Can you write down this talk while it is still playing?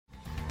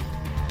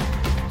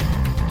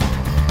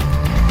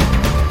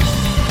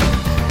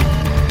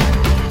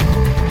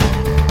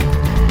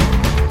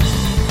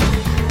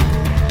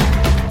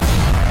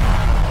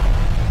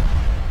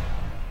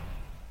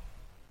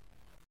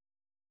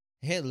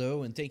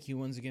Hello, and thank you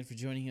once again for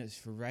joining us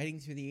for Writing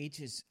Through the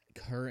Ages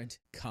Current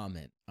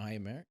Comment. I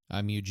am Eric,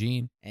 I'm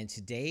Eugene. and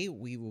today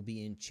we will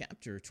be in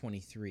Chapter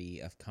 23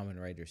 of Kamen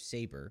Rider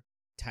Saber,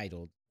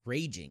 titled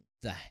Raging,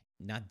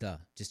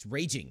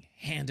 Raging,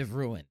 Hand of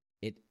Ruin.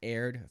 It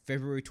aired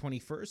February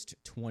 21st,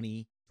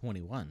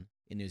 2021,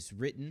 and is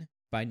written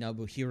by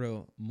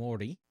Nobuhiro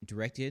Mori,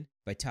 directed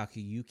by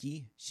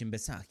Takayuki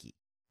Shimbasaki.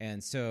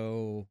 And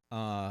so,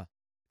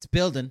 it's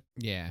building.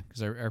 Yeah,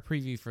 because our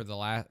preview for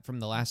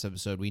from the last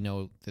episode, we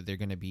know that they're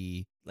going to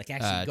be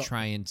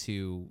trying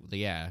to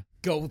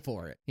go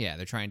for it. Yeah,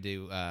 they're trying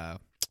to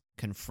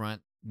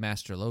confront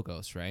Master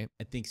Logos, right?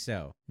 I think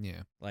so.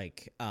 Yeah.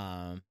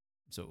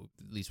 So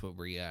at least what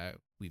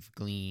we've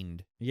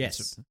gleaned.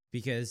 Yes,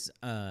 because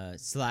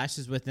Slash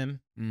is with him.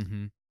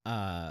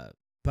 Mm-hmm.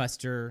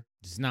 Buster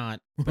does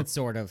not, but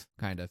sort of.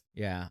 Kind of.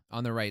 Yeah.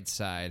 On the right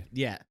side.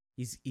 Yeah.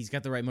 He's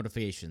got the right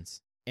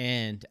motivations.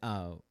 And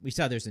we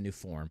saw there's a new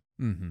form,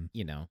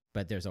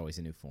 but there's always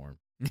a new form.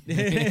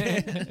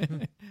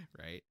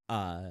 Right.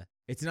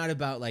 It's not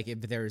about like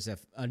if there's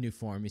a new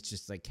form. It's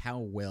just like how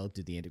well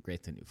do they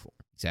integrate the new form?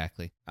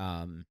 Exactly.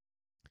 I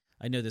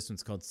know this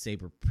one's called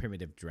Saber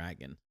Primitive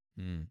Dragon.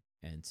 Mm.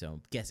 And so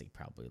I'm guessing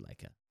probably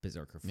like a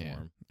Berserker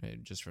form. Yeah,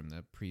 just from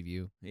the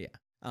preview. Yeah.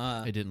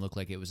 It didn't look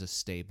like it was a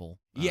stable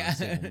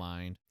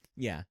mind.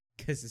 Yeah,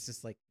 because it's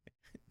just like,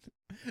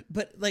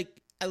 but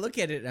like I look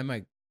at it and I'm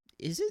like,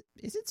 is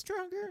it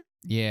stronger?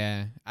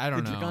 Yeah, I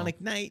don't know.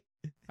 Dragonic Knight.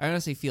 I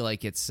honestly feel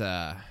like it's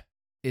a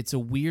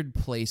weird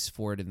place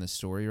for it in the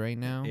story right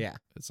now. Yeah,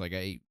 it's like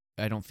I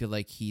don't feel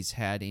like he's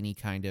had any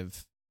kind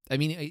of. I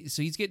mean,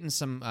 so he's getting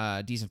some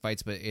decent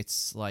fights, but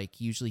it's like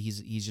usually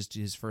he's just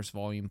his first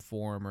volume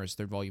form or his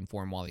third volume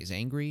form while he's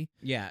angry.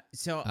 Yeah,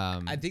 so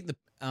I think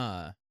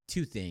the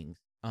two things.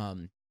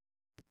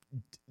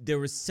 There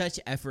was such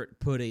effort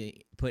put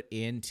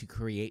in to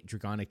create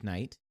Dragonic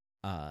Knight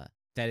that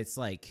it's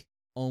like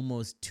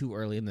almost too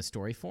early in the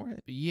story for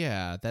it.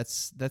 Yeah,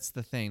 that's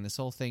the thing. This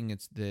whole thing,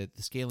 it's the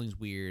scaling's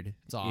weird.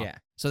 It's off. Yeah.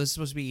 So this is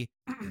supposed to be,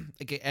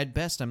 like, at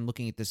best, I'm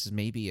looking at this as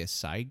maybe a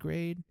side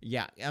grade.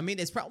 Yeah, I mean,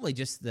 it's probably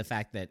just the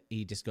fact that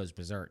he just goes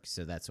berserk,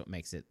 so that's what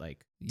makes it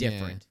like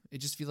different. Yeah. It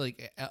just feels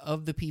like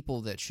of the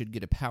people that should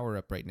get a power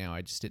up right now,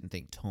 I just didn't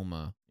think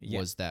Toma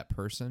was that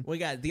person. Well,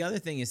 yeah. The other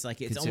thing is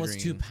like it's almost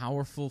too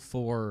powerful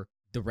for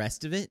the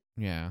rest of it.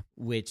 Yeah,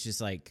 which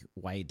is like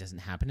why it doesn't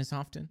happen as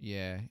often.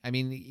 Yeah, I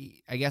mean,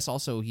 I guess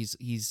also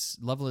he's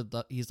leveling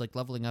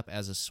up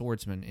as a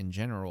swordsman in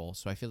general.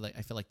 So I feel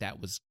like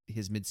that was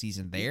his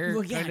mid-season there.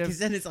 Well, yeah, because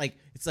then it's like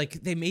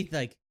they made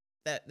like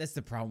that. That's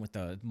the problem with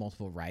the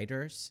multiple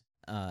writers.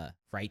 Yeah.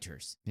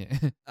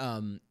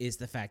 Is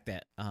the fact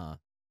that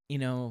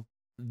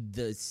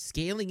the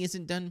scaling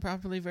isn't done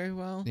properly very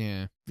well.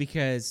 Yeah,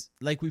 because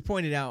like we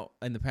pointed out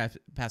in the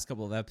past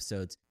couple of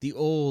episodes, the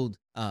old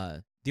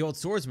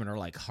swordsmen are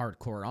like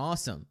hardcore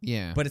awesome.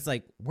 Yeah. But it's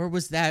like, where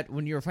was that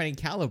when you were fighting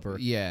Caliber?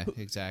 Yeah,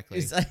 exactly.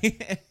 It's like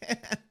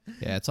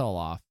yeah, it's all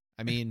off.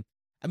 I mean,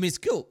 it's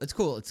cool. It's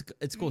cool.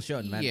 It's cool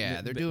showing, man.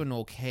 Yeah, they're doing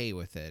okay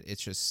with it.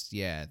 It's just,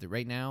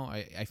 right now,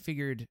 I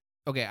figured,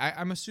 okay,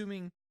 I'm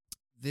assuming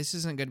this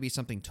isn't going to be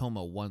something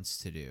Toma wants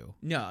to do.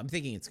 No, I'm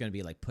thinking it's going to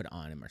be like put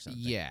on him or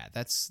something. Yeah,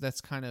 that's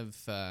kind of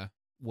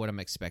what I'm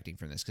expecting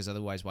from this, because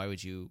otherwise, why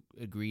would you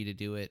agree to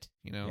do it?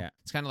 Yeah.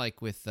 It's kind of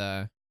like with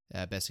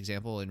best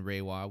example in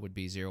Reiwa would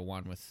be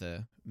 01 with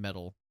the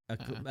metal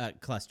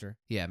cluster.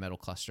 Yeah, metal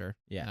cluster.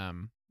 Yeah.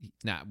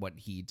 Not what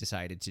he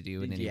decided to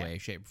do in any way,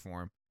 shape, or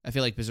form. I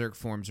feel like Berserk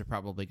forms are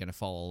probably going to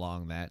follow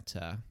along that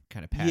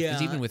kind of path.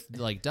 Because even with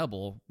like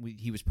Double,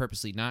 he was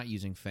purposely not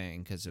using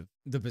Fang because of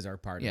the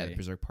Berserk part of it. Yeah, the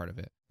Berserk part of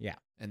it. Yeah.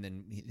 And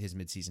then his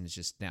mid-season is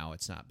just now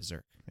it's not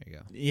Berserk. There you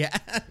go. Yeah.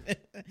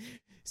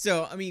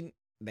 So, I mean,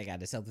 they got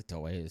to sell the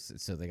toys,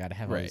 so they got to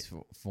have all these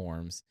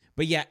forms.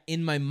 But yeah,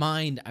 in my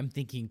mind, I'm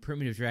thinking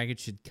Primitive Dragon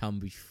should come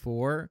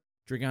before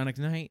Dragonic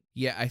Knight.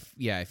 Yeah,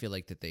 I feel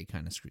like that they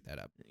kind of screwed that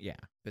up. Yeah.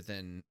 But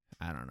then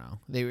I don't know.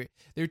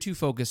 They're too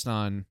focused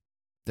on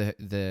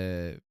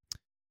the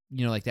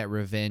like that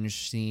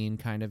revenge scene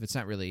kind of. It's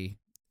not really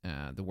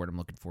the word I'm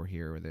looking for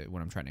here, or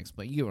what I'm trying to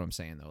explain. You get what I'm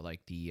saying though,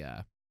 like the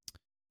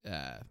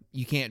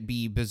you can't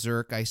be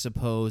Berserk, I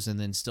suppose, and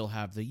then still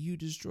have the you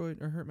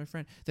destroyed or hurt my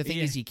friend. The thing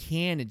is, you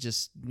can. It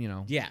just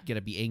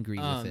gotta be angry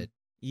with it.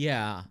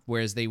 Yeah.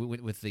 Whereas they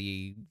went with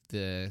the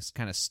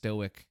kind of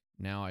stoic.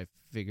 Now I've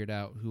figued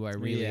out who I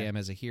really am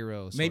as a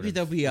hero. Maybe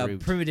there'll be a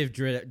Primitive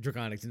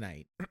Dragonic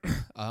Knight.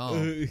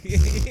 Oh.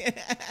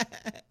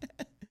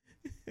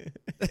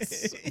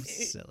 That's so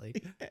silly.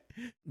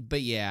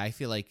 But yeah, I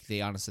feel like they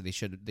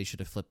should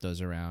have flipped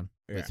those around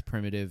with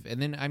Primitive.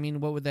 And then, I mean,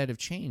 what would that have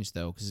changed,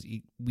 though? Because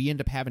we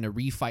end up having to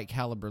refight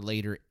Caliber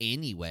later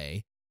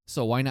anyway.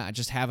 So why not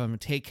just have him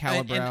take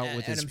Caliber out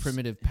with his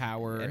primitive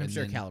power? And I'm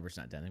sure Caliber's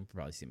not done. We'll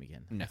probably see him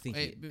again. No, I think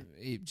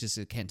it just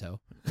a Kento.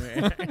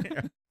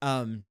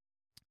 I'm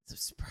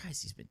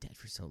surprised he's been dead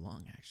for so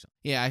long, actually.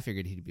 Yeah, I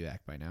figured he'd be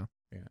back by now.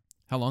 Yeah.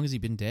 How long has he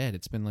been dead?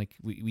 It's been like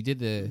we did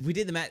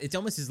the math. It's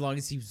almost as long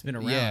as he's been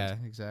around. Yeah,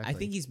 exactly. I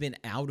think he's been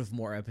out of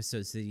more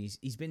episodes than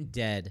he's been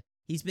dead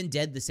he's been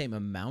dead the same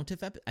amount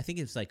of I think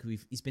it's like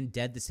he's been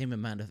dead the same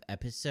amount of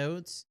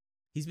episodes.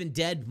 He's been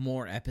dead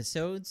more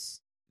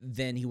episodes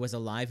than he was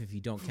alive if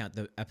you don't count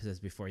the episodes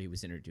before he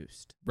was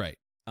introduced. Right.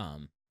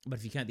 But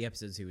if you count the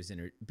episodes he was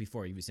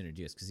before he was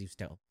introduced, because he was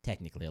still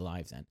technically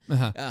alive then,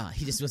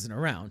 he just wasn't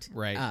around.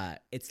 Right.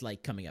 It's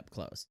like coming up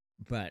close.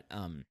 But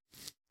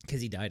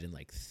because he died in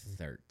like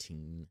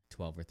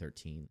 12 or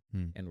 13,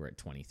 and we're at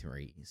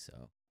 23,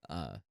 so.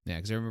 Yeah,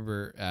 because I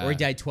remember... or he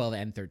died 12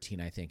 and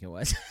 13, I think it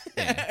was.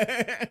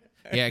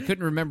 Yeah, I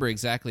couldn't remember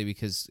exactly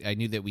because I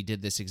knew that we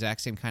did this exact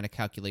same kind of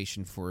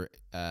calculation for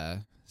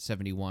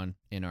 71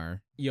 in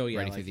our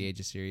Writing Through the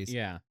Ages series.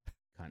 Yeah.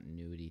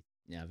 Continuity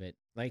of it.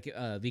 Like,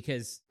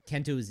 because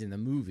Kento is in the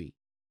movie,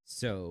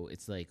 so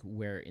it's like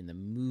where's the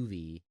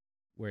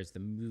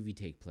movie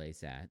take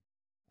place at?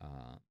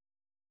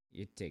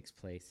 It takes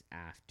place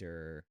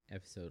after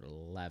episode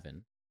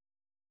 11,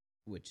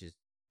 which is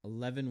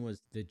 11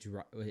 was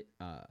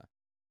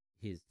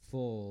his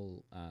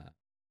full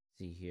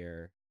see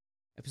here.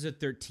 Episode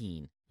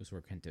 13 was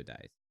where Kento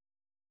dies.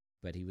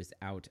 But he was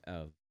out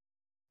of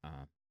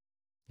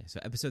so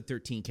episode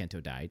 13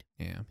 Kento died.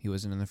 Yeah, he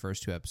wasn't in the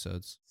first 2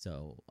 episodes.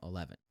 So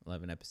 11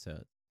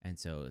 episodes. And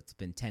so it's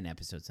been 10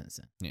 episodes since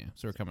then. Yeah,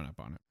 so we're coming up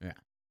on it. Yeah.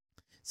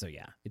 So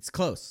yeah, it's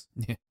close.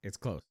 Yeah. It's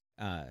close.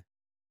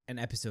 And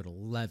episode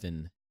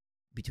 11,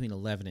 between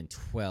 11 and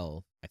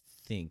 12, I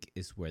think,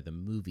 is where the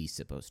movie's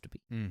supposed to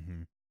be.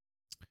 Mm-hmm.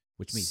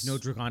 Which means no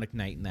Draconic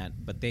Knight in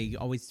that, but they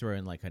always throw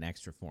in like an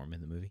extra form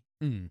in the movie.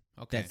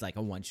 Okay. That's like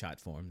a one-shot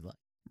form, like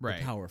right.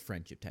 the power of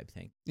friendship type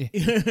thing. Yeah.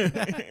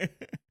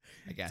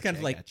 I gotcha. It's kind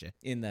of like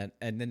in the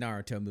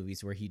Naruto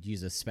movies where he'd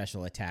use a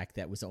special attack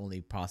that was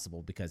only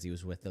possible because he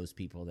was with those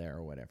people there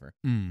or whatever.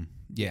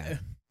 Yeah.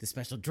 The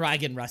special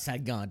Dragon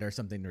Rasengan or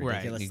something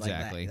ridiculous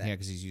exactly. like that. Yeah,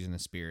 because he's using the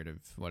spirit of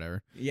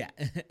whatever. Yeah.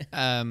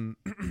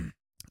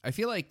 I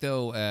feel like,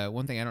 though,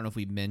 one thing, I don't know if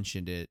we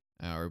mentioned it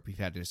or if we've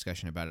had a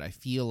discussion about it, I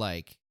feel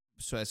like,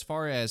 so as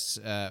far as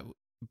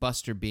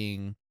Buster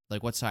being,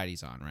 like, what side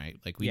he's on, right?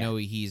 Like, we know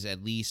he's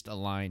at least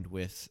aligned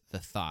with the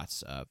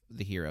thoughts of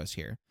the heroes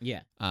here.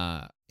 Yeah.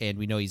 And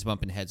we know he's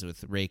bumping heads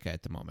with Reika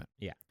at the moment.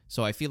 Yeah.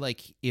 So I feel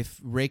like if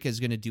Reika is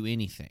going to do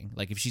anything,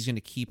 like if she's going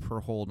to keep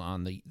her hold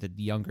on the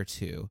younger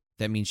two,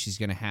 that means she's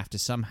going to have to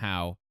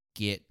somehow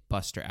get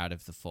Buster out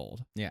of the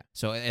fold. Yeah.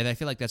 So, and I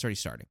feel like that's already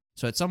starting.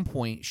 So at some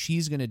point,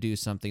 she's going to do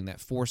something that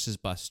forces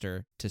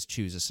Buster to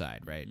choose a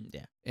side, right?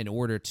 Yeah. In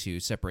order to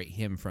separate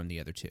him from the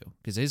other two.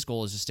 Because his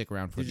goal is to stick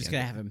around for They're the just end.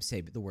 going to have him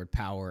say the word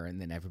power,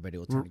 and then everybody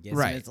will turn against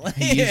right. him. It's like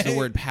He used the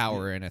word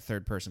power in a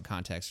third-person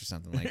context or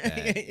something like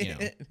that. You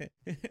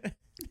know.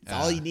 That's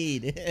all you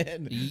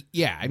need.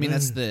 Yeah, I mean,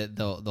 that's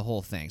the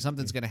whole thing.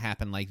 Something's going to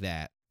happen like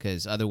that,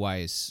 because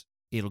otherwise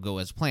it'll go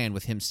as planned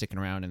with him sticking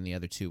around and the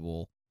other two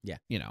will,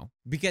 you know.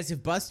 Because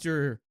if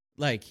Buster,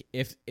 like,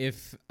 if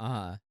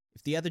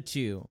the other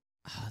two,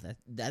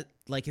 that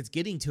like it's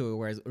getting to it,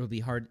 whereas it would be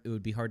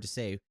hard to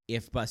say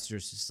if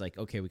Buster's just like,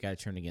 okay, we got to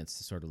turn against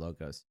the Sword of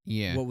Logos.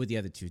 Yeah. What would the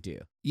other two do?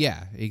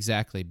 Yeah,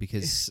 exactly,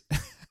 because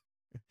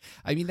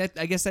I mean,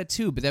 I guess that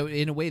too, but that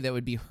in a way that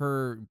would be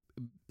her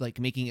like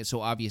making it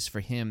so obvious for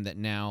him that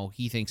now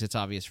he thinks it's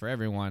obvious for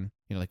everyone.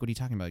 You know, like, what are you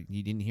talking about?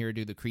 You didn't hear her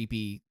do the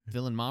creepy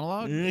villain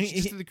monologue? She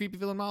just did the creepy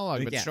villain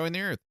monologue, but destroying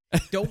the Earth.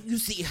 Don't you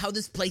see how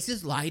this place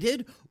is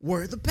lighted?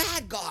 We're the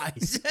bad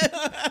guys.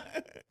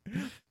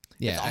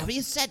 Yeah, it's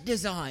obvious set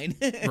design.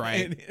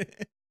 Right.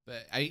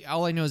 But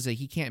all I know is that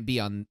he can't be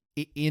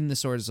in the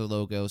Swords of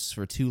Logos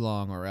for too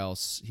long, or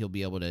else he'll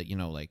be able to, you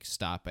know, like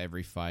stop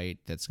every fight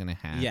that's going to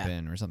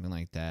happen or something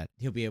like that.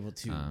 He'll be able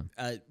to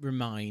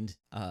remind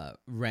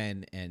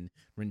Ren and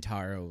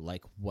Rintaro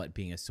like what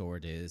being a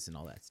sword is and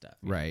all that stuff.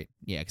 Right.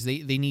 Yeah, because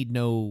they need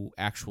no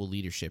actual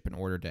leadership in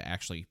order to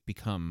actually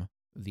become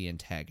the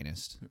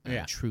antagonist.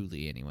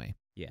 Truly, anyway.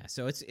 Yeah.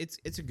 So it's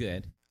a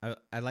good.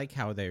 I like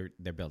how they're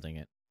building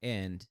it,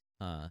 and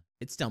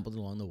it stumbled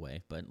along the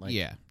way, but like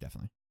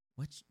definitely.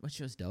 What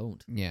shows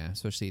don't? Yeah,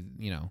 especially,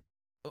 you know,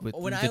 with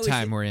when the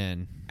time we're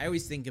in. I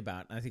always think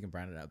about, I think I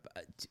brought it up,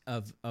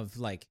 of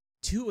like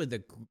two of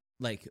the,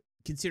 like,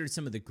 considered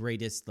some of the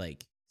greatest,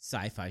 like,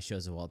 sci-fi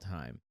shows of all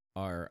time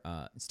are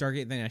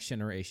Stargate The Next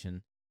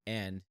Generation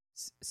and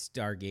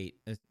Stargate,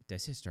 did I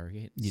say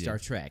Stargate? Star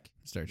Trek.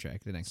 Star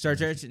Trek, The Next Star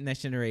Trek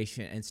Next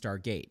Generation and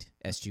Stargate,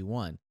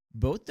 SG-1.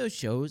 Both those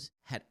shows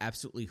had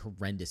absolutely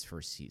horrendous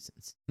first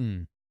seasons.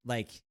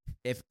 Like,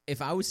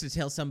 if I was to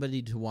tell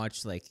somebody to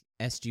watch, like,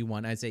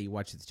 SG-1, I'd say you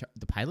watch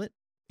the pilot,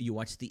 you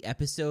watch the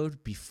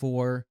episode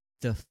before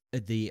the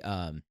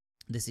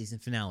season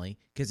finale,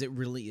 because it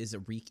really is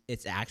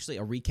it's actually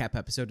a recap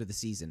episode of the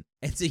season,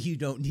 and so you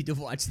don't need to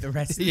watch the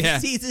rest of the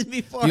season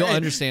before. You'll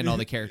understand all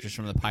the characters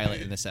from the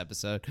pilot in this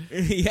episode.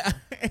 Yeah,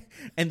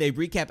 and they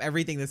recap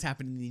everything that's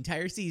happened in the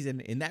entire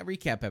season in that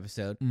recap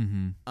episode.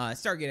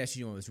 Stargate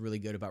SG-1 was really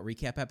good about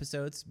recap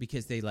episodes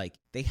because they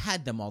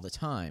had them all the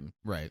time,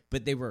 right?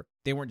 But they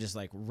weren't just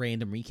like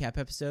random recap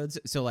episodes.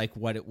 So like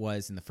what it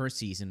was in the first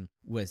season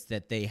was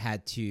that they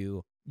had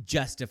to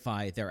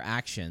justify their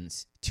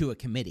actions to a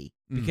committee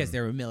because they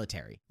were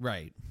military.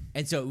 Right.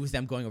 And so it was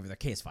them going over their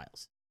case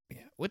files.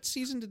 Yeah. What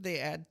season did they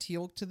add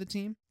Teal'c to the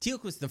team?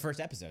 Teal'c was the first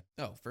episode.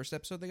 Oh, first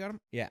episode they got him?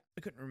 Yeah.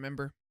 I couldn't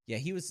remember. Yeah,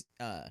 he was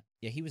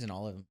in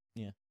all of them.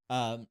 Yeah.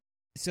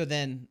 So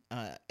then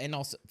and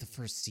also the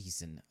first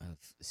season of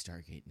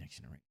Stargate Next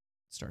Generation.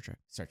 Star Trek.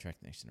 Star Trek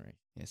Next Generation.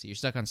 Yeah, so you're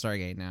stuck on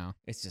Stargate now.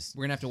 It's just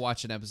We're going to have to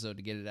watch an episode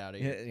to get it out of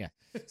you. yeah.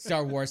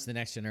 Star Wars The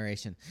Next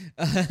Generation.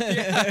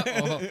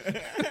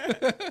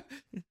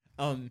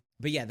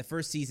 But yeah, the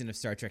first season of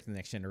Star Trek The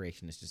Next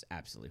Generation is just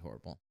absolutely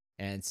horrible.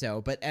 And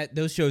so, but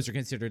those shows are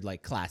considered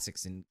like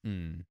classics, and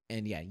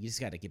yeah, you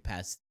just got to get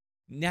past.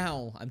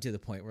 Now I'm to the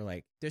point where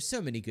like there's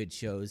so many good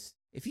shows.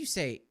 If you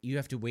say you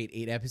have to wait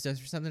 8 episodes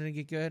for something to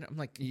get good, I'm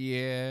like,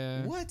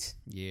 Yeah. what?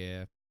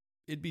 Yeah.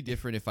 It'd be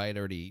different if I had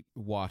already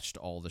watched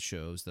all the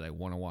shows that I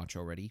want to watch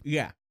already.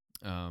 Yeah.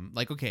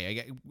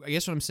 Okay, I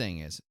guess what I'm saying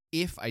is,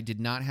 if I did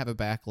not have a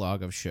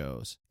backlog of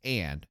shows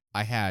and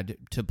I had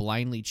to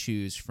blindly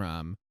choose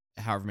from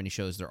however many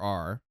shows there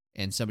are,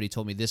 and somebody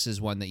told me this is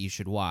one that you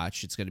should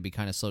watch, it's going to be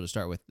kind of slow to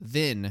start with,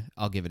 then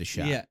I'll give it a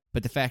shot. Yeah.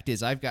 But the fact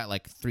is, I've got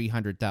like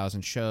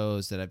 300,000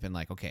 shows that I've been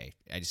like, okay,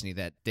 I just need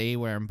that day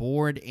where I'm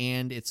bored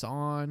and it's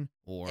on,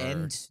 or...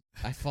 And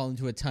I fall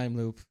into a time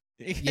loop.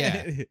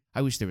 Yeah.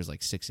 I wish there was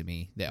like 6 of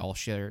me that all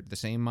share the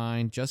same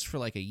mind just for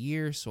like a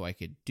year so I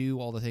could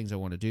do all the things I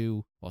want to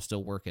do while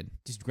still working.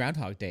 Just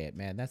Groundhog Day it,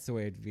 man. That's the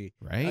way it'd be.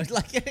 Right? I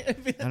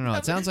don't know.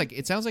 It sounds like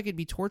it'd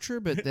be torture,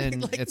 but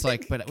then Like- it's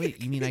like, but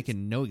wait, you mean I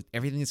can know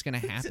everything that's going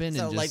to happen?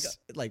 So and just,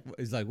 like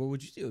it's like, what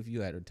would you do if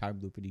you had a time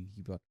loop and you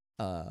keep on?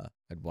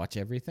 I'd watch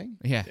everything.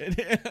 yeah,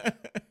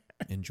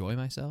 enjoy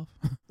myself.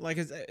 Like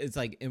it's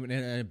like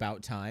in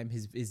About Time,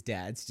 his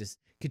dad's just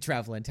could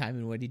travel in time,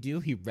 and what did he do?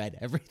 He read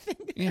everything.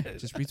 Yeah,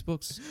 just reads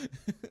books.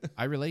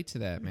 I relate to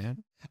that,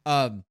 man.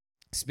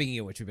 Speaking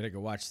of which, we better go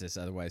watch this,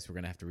 otherwise we're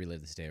gonna have to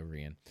relive this day over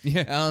again.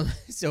 Yeah.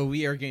 So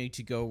we are going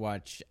to go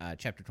watch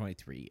chapter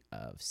 23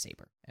 of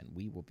Saber, and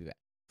we will be back.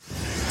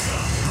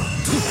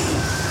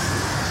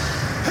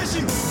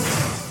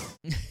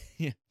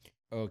 Yeah.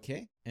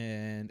 Okay,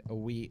 and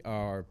we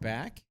are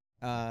back.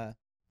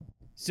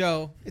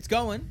 So it's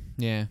going.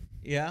 Yeah,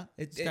 Yeah,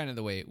 it's kind of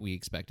the way we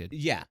expected.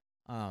 Yeah.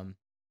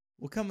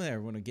 We'll come there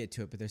when we get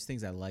to it, but there's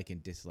things I like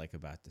and dislike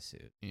about the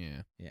suit.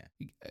 Yeah. Yeah.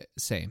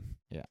 Same.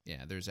 Yeah.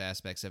 Yeah. There's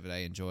aspects of it I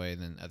enjoy,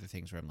 and then other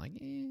things where I'm like,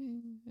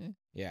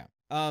 Yeah.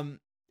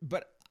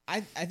 But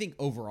I think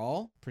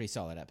overall, pretty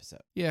solid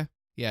episode. Yeah.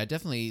 Yeah. It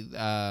definitely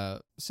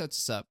sets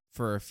us up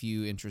for a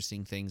few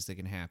interesting things that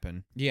can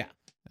happen. Yeah.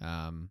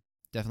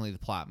 Definitely the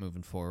plot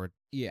moving forward.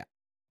 Yeah.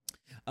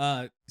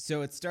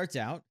 So it starts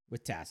out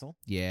with Tassel,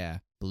 Yeah.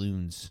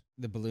 Balloons.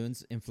 the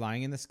balloons and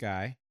flying in the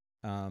sky.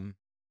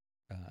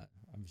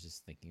 I was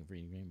just thinking of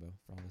Reading Rainbow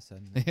for all of a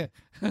sudden. Yeah.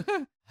 I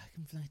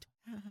can fly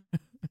to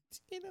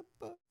in a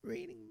boat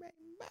reading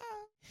rainbow.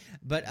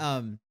 But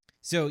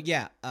so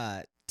yeah,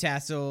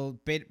 Tassel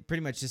pretty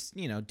much just,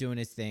 doing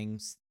his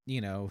things,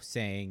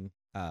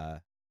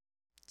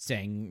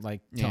 saying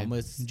like Yeah,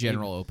 Toma's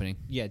general opening.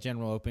 Yeah,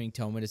 general opening.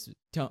 Toma's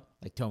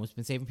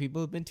been saving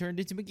people who've been turned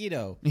into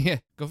Megiddo. Yeah.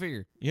 Go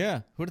figure.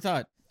 Yeah, who'd have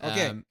thought?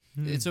 Okay.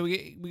 And so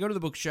we go to the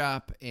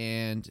bookshop,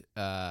 and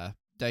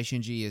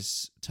Daishinji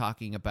is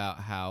talking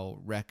about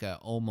how Rekka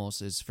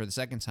almost is, for the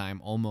second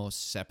time,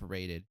 almost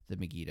separated the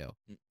Megiddo.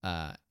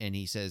 And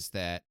he says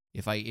that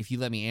if you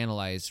let me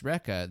analyze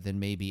Rekka, then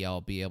maybe I'll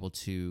be able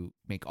to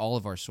make all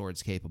of our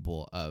swords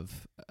capable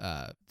of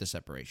the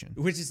separation.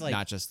 Which is like,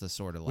 not just the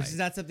sword of light. which is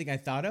not something I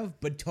thought of,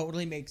 but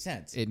totally makes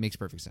sense. It makes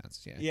perfect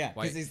sense. Yeah. Yeah,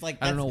 Why- because he's like,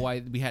 I don't know why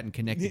we hadn't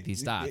connected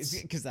these dots.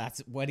 Because that's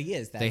what he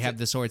is. They have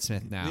the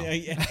swordsmith now.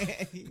 Yeah.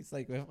 He's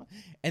like, well,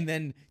 and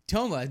then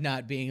Toma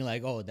not being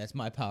like, oh, that's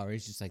my power.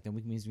 He's just like, then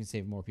means we can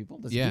save more people.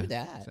 Let's do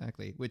that.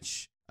 Exactly.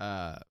 Which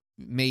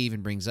May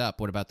even brings up,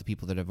 what about the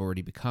people that have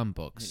already become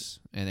books?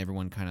 And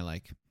everyone kind of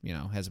like,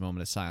 has a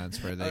moment of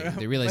silence where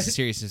they realize the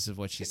seriousness of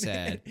what she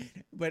said.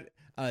 But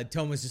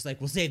Toma's just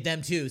like, we'll save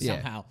them too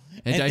somehow.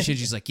 And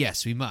Daishinji's like,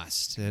 yes, we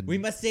must. And, We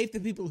must save the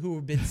people who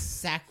have been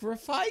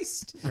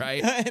sacrificed.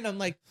 Right. And I'm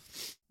like,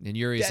 and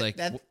Yuri's That- like,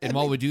 that- and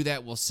while we do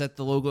that, we'll set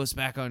the Logos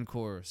back on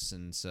course.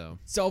 And so,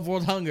 solve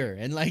world hunger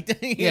and like,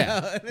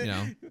 Yeah,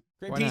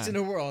 great why peace not? in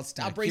the world.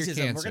 Stop Yeah, cure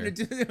racism. We're gonna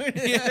cancer.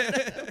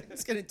 do.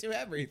 It's gonna do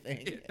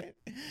everything.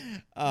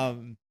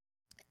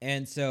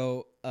 And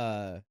so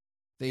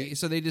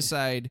they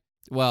decide.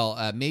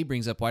 Well, May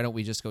brings up, why don't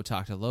we just go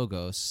talk to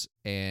Logos?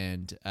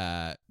 And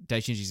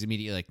Daishinji's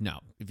immediately like,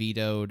 no,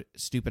 vetoed,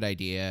 stupid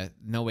idea,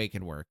 no way it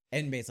can work.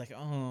 and May's like,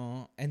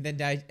 oh, and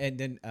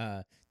then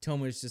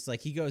Toma's just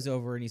like, he goes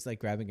over and he's like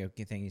grabbing a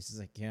thing. He's just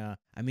like, yeah,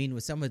 I mean,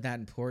 with someone that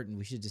important,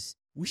 we should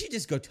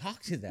just go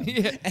talk to them.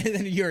 Yeah. And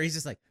then Yuri's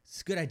just like,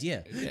 it's a good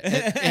idea.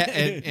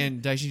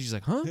 And Daishinji's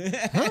like, huh?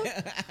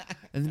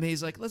 And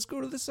May's like, let's go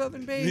to the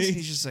southern base. And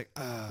he's just like,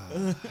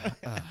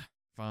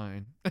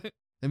 fine.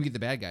 Then we get the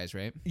bad guys,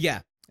 right? Yeah,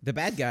 the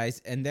bad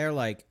guys, and they're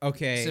like,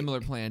 okay,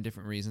 Similar plan,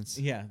 different reasons.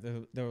 yeah,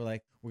 they were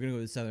like, we're gonna go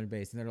to the southern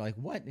base, and they're like,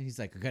 what? And he's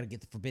like, I gotta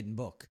get the forbidden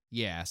book.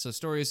 Yeah, so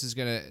Storius is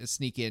going to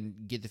sneak in,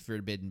 get the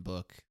forbidden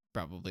book,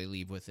 probably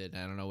leave with it.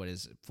 I don't know what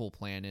his full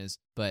plan is.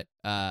 But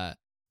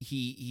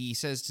he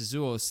says to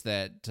Zeus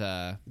that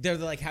They're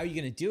like, "How are you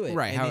gonna do it?"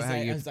 Right, And how- he's how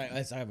like, you- I was like,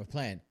 "I have a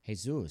plan." Hey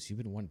Zeus, you've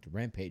been wanting to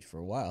rampage for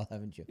a while,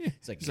 haven't you?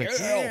 It's like, he's like,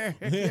 "Yeah."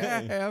 yeah,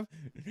 I have.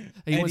 He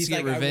And wants he's to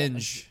get like,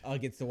 revenge.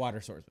 against the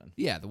water swordsman.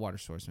 Yeah, the water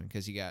swordsman,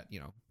 because he got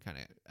kind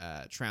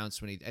of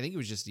trounced when I think it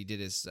was just he did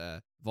his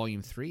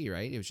volume 3,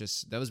 right? It was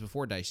just that was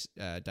before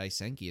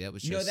Daisenki. That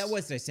was just No, that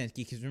was Daisenki,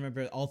 because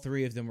remember, all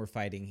three of them were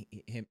fighting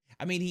him.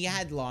 I mean, he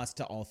had lost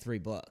to all 3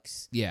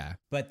 books, yeah.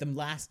 but the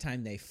last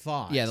time they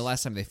fought, Yeah, the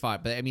last time they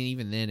fought, but I mean,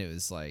 even then, it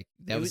was like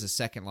that It was was- the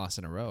second loss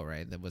in a row,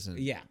 right? That wasn't.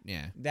 yeah,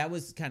 Yeah. that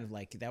was kind of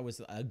like that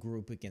was a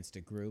group against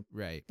a group.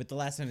 Right. But the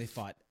last time they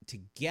fought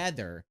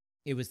together,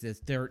 it was the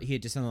third. He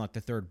had just unlocked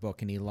the 3rd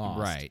book and he lost.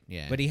 Right.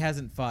 Yeah. But he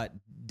hasn't fought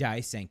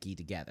Daisenki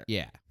together.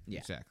 yeah. Yeah.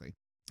 Exactly.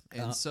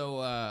 And Uh,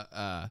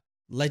 so,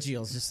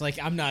 Legiel's just like,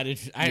 I'm not.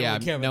 I Yeah,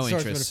 don't care about no Swordsman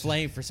of interest.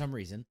 Flame for some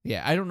reason.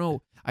 yeah, I don't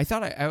know. I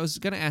thought I was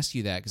gonna ask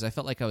you that because I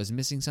felt like I was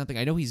missing something.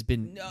 I know he's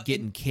been No,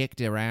 getting kicked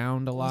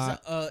around a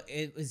lot.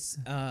 It was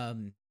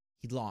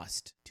he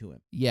lost to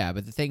him. Yeah,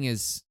 but the thing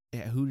is,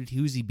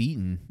 who's he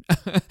beaten?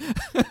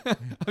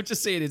 I'm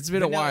just saying, it's been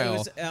But a no, while. It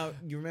was,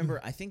 you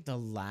remember? I think the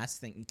last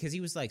thing, because he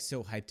was like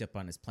so hyped up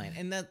on his plan,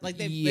 and that like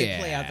they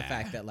play out the Yeah.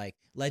 fact that like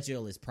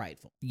Legiel is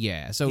prideful.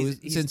 Yeah, so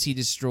He's- since he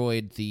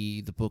destroyed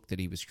the book that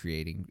he was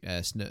creating,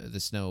 the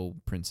Snow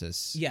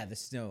Princess, Yeah, the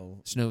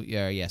snow, Snow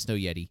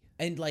Yeti.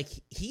 and like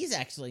he's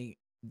actually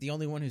the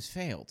only one who's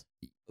failed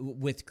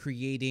with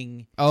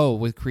creating. Oh,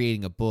 with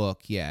creating a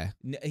book, yeah,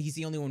 He's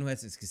the only one who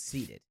hasn't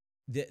succeeded.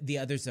 The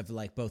others have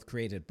like both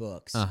created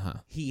books.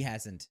 He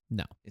hasn't.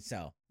 No.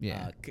 So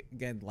Yeah.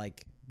 again,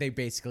 like they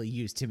basically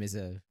used him as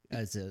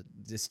a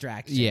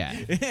distraction.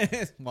 Yeah.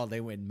 While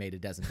they went and made a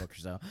dozen books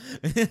or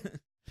so.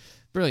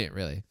 Brilliant,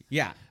 really.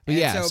 Yeah. But And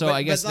yeah, so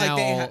I guess like,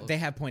 now they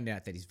have pointed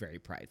out that he's very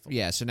prideful.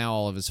 Yeah, so now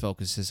all of his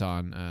focus is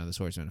on the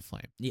Swordsman of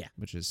Flame. Yeah.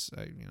 Which is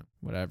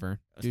whatever.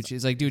 That's Dude,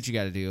 it's like do what you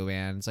got to do,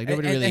 man. It's like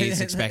nobody And- really and- is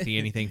expecting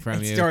anything from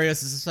And you.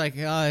 Storius is just like,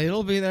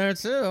 he'll be there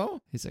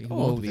too. He's like, He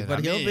won't be,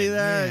 but he'll be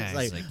there. Yeah,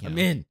 It's like, I'm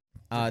in.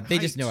 They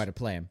just know how to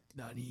play him.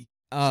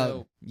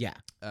 So- Yeah.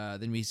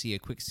 Then we see a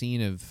quick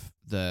scene of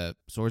the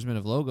Swordsman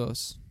of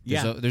Logos.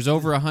 Yeah. There's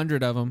over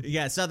 100 of them.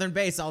 Yeah, Southern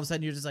Base, all of a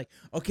sudden you're just like,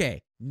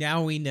 okay,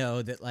 now we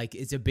know that like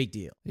it's a big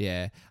deal.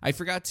 Yeah, I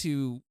forgot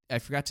to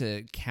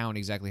count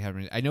exactly how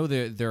many. I know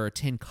there are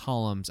 10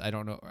 columns. I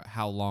don't know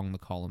how long the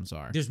columns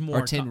are. There's more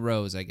or 10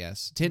 rows, I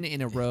guess. 10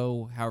 in a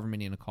row, however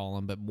many in a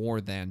column, but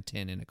more than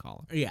 10 in a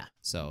column. Yeah.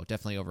 So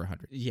definitely over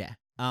 100. Yeah.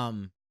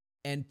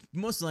 And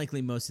most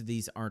likely most of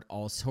these aren't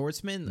all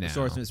swordsmen. No.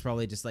 Swordsman is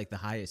probably just like the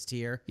highest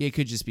tier. Yeah, it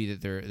could just be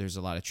that there's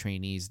a lot of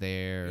trainees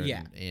there.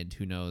 Yeah. and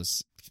who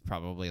knows?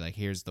 Probably like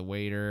here's the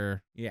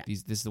waiter. Yeah.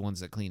 This is the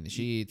ones that clean the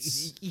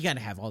sheets. You gotta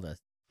have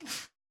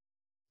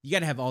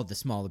all the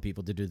smaller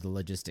people to do the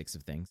logistics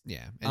of things.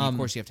 Yeah, and of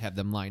course you have to have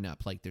them line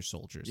up like they're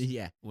soldiers.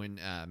 Yeah. When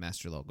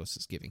Master Logos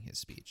is giving his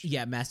speech.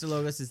 Yeah, Master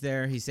Logos is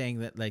there. He's saying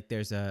that like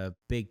there's a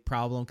big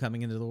problem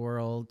coming into the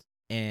world.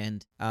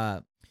 And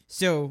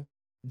so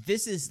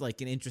this is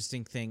like an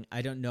interesting thing.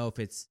 I don't know if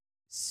it's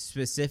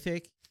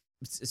specific.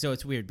 So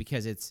it's weird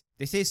because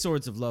they say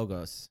Swords of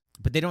Logos,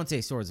 but they don't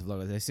say Swords of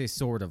Logos. They say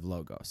Sword of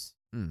Logos.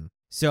 Mm.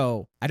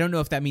 So I don't know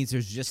if that means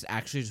there's just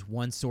actually just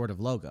one Sword of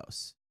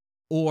Logos,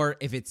 or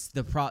if it's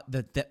the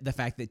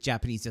fact that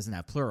Japanese doesn't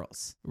have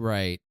plurals.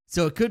 Right.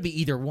 So it could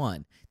be either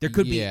one. There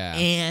could Yeah.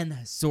 be an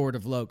Sword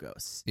of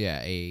Logos.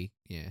 Yeah. It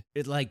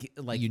like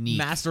Unique.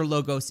 Master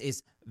Logos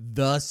is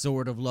the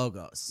Sword of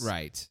Logos.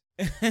 Right.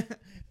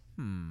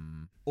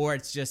 Hmm. Or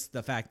it's just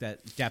the fact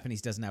that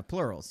Japanese doesn't have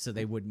plurals, so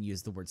they wouldn't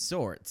use the word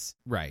swords.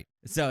 Right.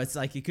 So it's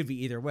like it could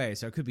be either way.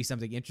 So it could be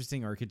something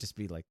interesting, or it could just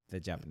be like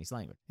the Japanese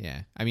language.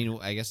 Yeah. I mean,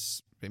 I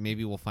guess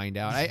maybe we'll find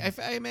out.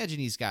 I imagine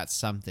he's got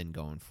something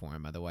going for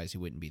him. Otherwise, he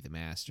wouldn't be the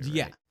master.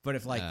 Yeah, Right? but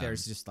if like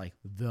there's just like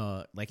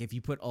if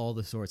you put all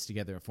the swords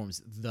together, it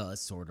forms the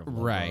Sword of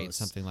Logos. Right.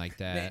 Something like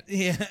that.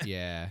 Yeah.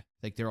 Yeah.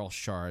 Like they're all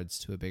shards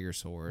to a bigger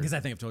sword. Because I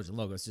think I've told you,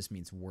 logos just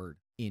means word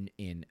in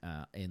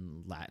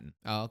Latin.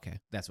 Oh, okay.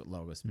 That's what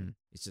logos mean.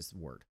 It's just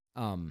word.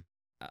 And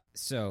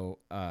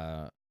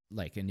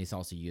it's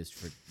also used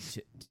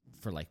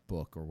for like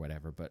book or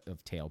whatever, but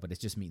of tale. But it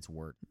just means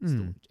word.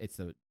 It's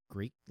the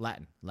Greek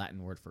Latin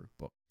word for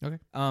book. Okay.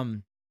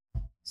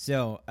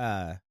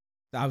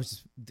 I was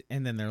just,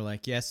 and then they're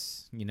like,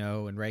 yes,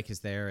 and Rake is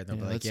there, and they'll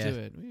be like, let's yeah, do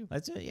it. Woo.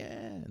 let's do it, yeah,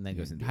 and then it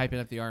goes into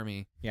Hyping up the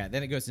army. yeah,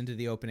 then it goes into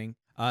the opening.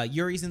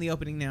 Yuri's in the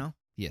opening now.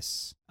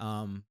 Yes.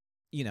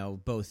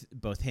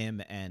 Both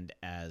him and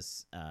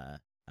as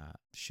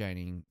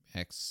Shining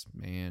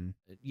X-Man.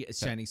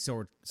 Shining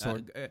Sword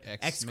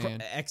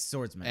X-Man. X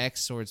Swordsman.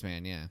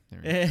 Ex-Swordsman, yeah. There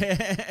we go.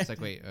 It's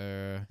like, wait,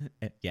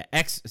 yeah,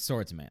 X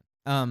Swordsman.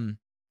 And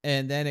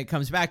then it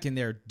comes back and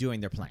they're doing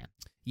their plan.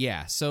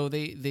 yeah, so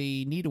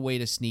they need a way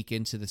to sneak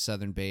into the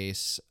southern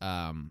base.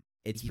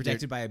 It's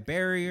protected by a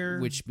barrier.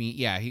 Which means,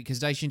 yeah, because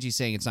Daishinji's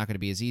saying it's not going to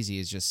be as easy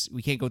as just,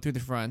 we can't go through the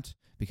front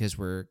because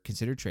we're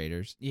considered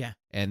traitors. Yeah.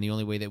 And the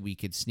only way that we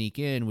could sneak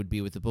in would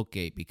be with the book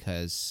gate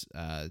because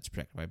it's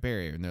protected by a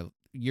barrier. And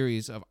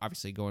Yuri's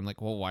obviously going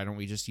like, well, why don't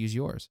we just use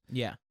yours?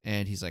 Yeah.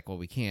 And he's like, well,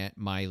 we can't.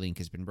 My link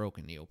has been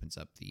broken. He opens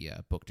up the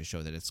book to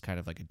show that it's kind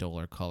of like a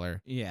duller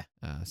color. Yeah.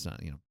 It's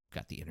not,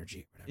 got the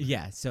energy or whatever.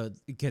 Yeah. So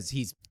because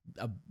he's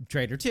a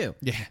trader too.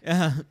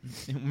 Yeah.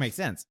 It makes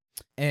sense.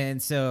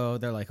 And so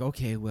they're like,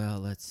 okay, well,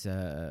 let's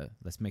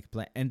make a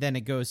plan. And then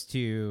it goes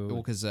to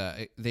Well, because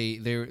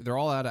they're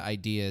all out of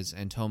ideas,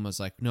 and Toma's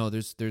like, no,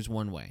 there's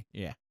one way.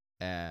 Yeah.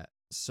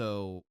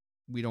 So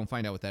we don't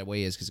find out what that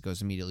way is because it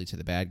goes immediately to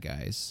the bad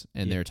guys,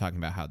 and Yeah. they're talking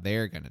about how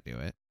they're gonna do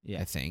it.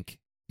 Yeah. I think,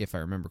 if I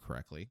remember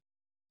correctly.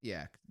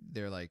 Yeah,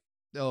 they're like,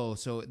 oh,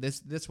 so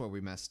this where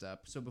we messed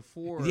up. So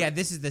before, Yeah,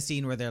 this is the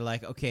scene where they're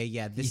like, okay,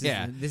 this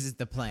Yeah. is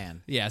the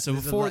plan. Yeah, so This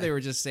is before like- they were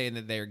just saying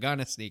that they're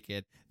gonna sneak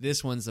it.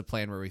 This one's the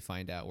plan where we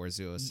find out where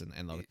Zeus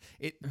and Logan.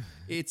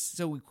 It's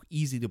so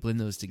easy to blend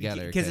those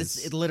together Because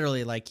it's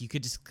literally like you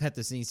could just cut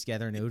the scenes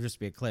together and it would just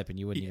be a clip and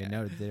you wouldn't even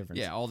know the difference.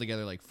 yeah, all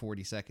together like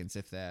 40 seconds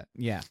if that.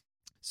 Yeah.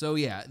 So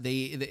yeah,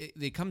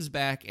 they comes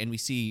back and we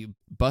see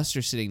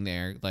Buster sitting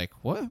there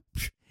like, what?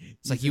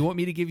 It's like, you want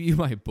me to give you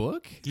my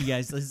book? You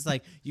guys, this is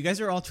like, you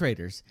guys are all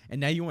traders, and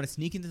now you want to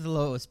sneak into the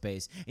lowest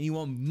space, and you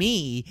want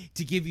me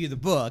to give you the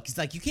book. It's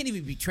like, you can't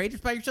even be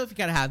traders by yourself. You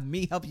got to have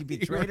me help you be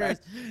traders.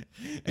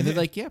 And they're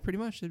like, yeah, pretty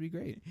much. That'd be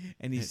great.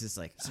 and he's just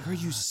like, Are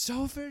you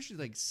selfish? He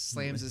like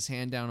slams his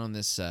hand down on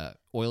this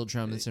oil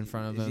drum that's in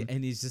front of him.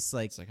 And he's just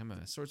like, It's like, I'm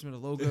a swordsman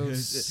of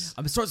Logos.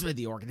 I'm a swordsman of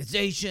the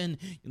organization.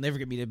 You'll never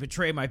get me to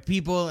betray my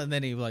people. And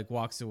then he like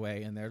walks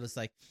away, and they're just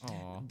like,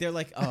 Aw. they're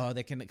like, oh,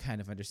 they can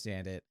kind of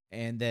understand it.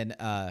 And then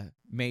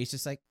May's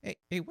just like,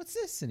 hey, what's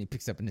this? And he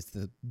picks up and it's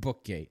the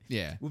book gate.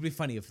 Yeah. It would be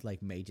funny if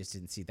like May just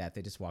didn't see that.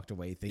 They just walked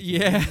away thinking,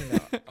 Yeah. you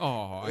know.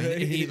 Oh,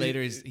 and he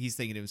later he's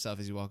thinking to himself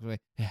as he walks away.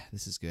 Yeah,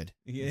 this is good.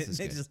 Yeah, This is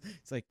they good. just,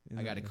 it's like,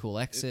 I got a cool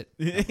exit.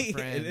 Got my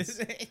friends.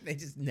 They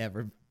just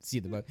never see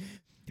the book.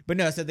 But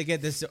no, so they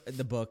get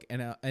the book,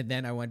 and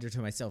then I wonder to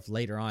myself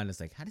later on, it's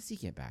like, how does he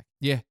get back?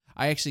 Yeah,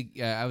 I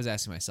actually I was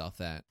asking myself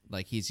that.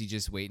 Like, he's he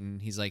just waiting?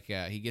 He's like,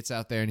 he gets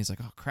out there and he's like,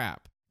 oh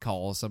crap.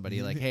 Calls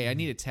somebody like, hey, I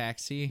need a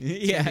taxi.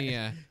 Yeah. Send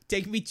me,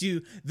 Take me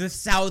to the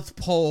South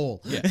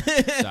Pole. Yeah,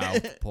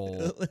 South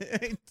Pole.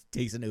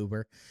 Takes an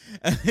Uber.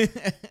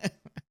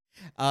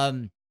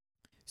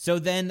 So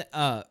then,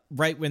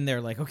 right when they're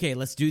like, okay,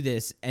 let's do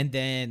this, and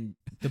then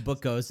the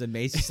book goes, and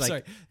May's just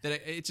like, Sorry,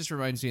 it just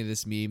reminds me of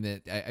this meme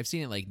that I've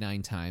seen it like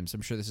 9 times.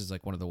 I'm sure this is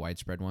like one of the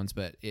widespread ones,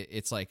 but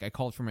it's like I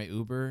called for my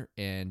Uber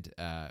and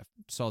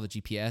saw the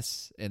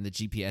GPS, and the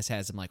GPS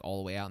has him like all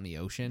the way out in the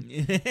ocean,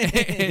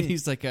 and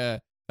he's like,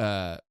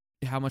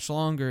 how much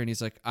longer? And he's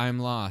like, I'm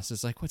lost.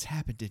 It's like, what's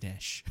happened,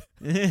 Dinesh?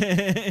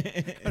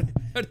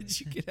 How did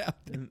you get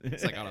out there?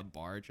 It's like on a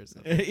barge or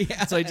something.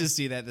 Yeah. So I just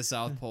see that at the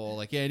South Pole,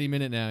 like, yeah, any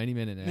minute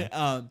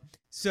now.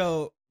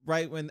 So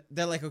right when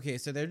they're like, okay,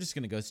 so they're just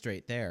gonna go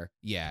straight there,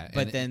 Yeah.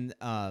 but then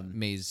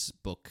May's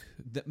book.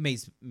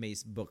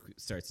 May's book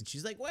starts, and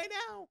she's like, wait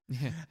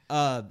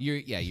now.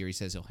 Yuri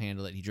says he'll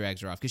handle it. He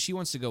drags her off because she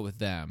wants to go with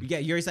them. Yeah,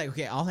 Yuri's like,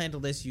 okay, I'll handle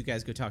this. You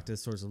guys go talk to the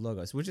Swords of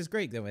Logos, which is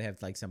great that we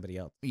have like somebody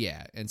else.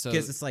 Yeah, and so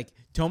Because it's like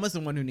Toma's the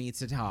one who needs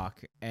to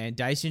talk, and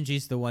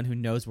Daishinji's the one who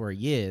knows where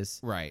he is.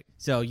 right.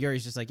 So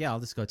Yuri's just like, yeah, I'll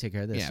just go take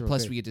care of this. Yeah. real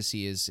Plus, quick. we get to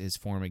see his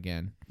form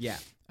again. Yeah,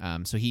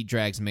 So he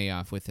drags May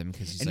off with him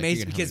because he's and like, May's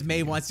 "You're gonna because help me May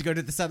again." wants to go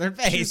to the southern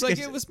base. She's like,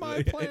 it was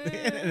my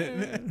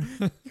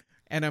plan.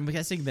 And I'm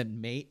guessing that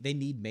they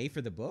need May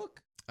for the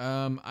book.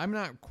 I'm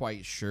not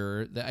quite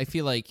sure. I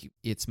feel like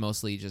it's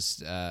mostly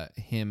just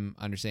him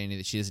understanding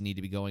that she doesn't need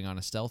to be going on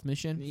a stealth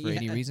mission for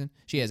any Yeah. reason.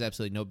 She has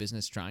absolutely no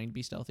business trying to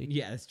be stealthy.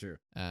 Yeah, that's true.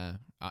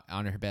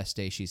 On her best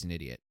day, she's an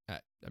idiot.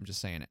 I'm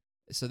just saying it.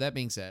 So that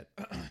being said,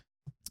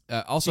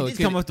 also She it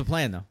did come could, up with a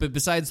plan though. but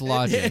besides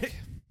logic,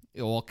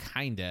 well,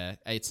 kinda.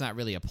 It's not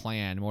really a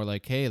plan. More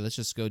like, hey, let's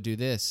just go do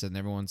this, and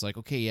everyone's like,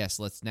 okay, yes,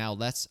 let's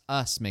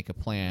us make a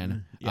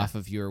plan Yeah. off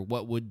of your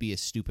what would be a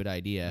stupid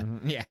idea.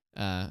 Yeah.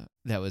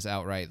 That was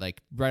outright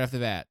like right off the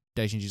bat.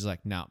 Daishinji's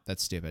like, no,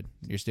 that's stupid.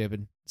 You're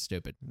stupid.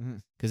 Stupid.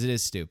 Mhm. Because it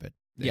is stupid.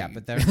 Yeah,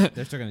 but they're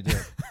still gonna do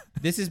it.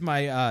 This is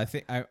my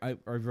thing. I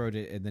wrote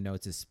it in the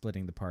notes as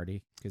splitting the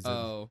party.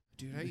 Oh,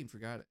 dude, I even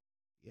forgot it.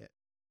 Yeah.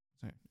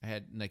 Sorry. I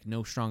had like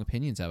no strong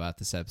opinions about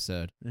this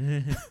episode.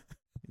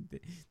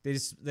 they're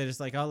just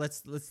like, oh,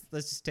 let's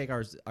just take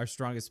our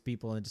strongest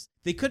people and just,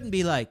 they couldn't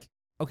be like,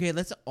 okay,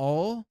 let's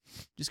all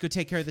just go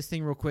take care of this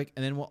thing real quick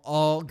and then we'll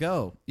all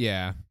go.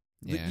 Yeah.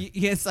 Yeah.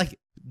 Yeah, it's like,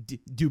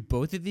 do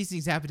both of these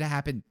things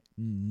happen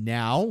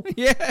now?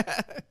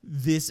 Yeah.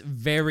 This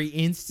very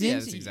instant? Yeah,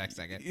 this exact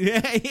second.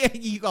 Yeah,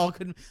 you all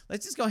couldn't.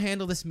 Let's just go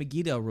handle this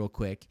Megiddo real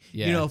quick.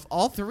 Yeah. You know, if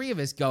all three of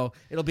us go,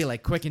 it'll be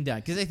like quick and done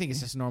because they think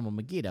it's just normal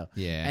Megiddo.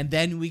 Yeah. And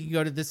then we can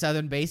go to the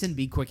southern base and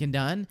be quick and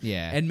done.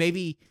 Yeah. And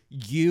maybe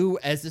you,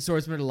 as the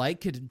swordsman of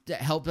light, could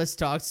help us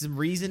talk some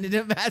reason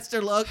into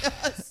Master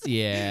Logos.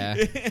 Yeah.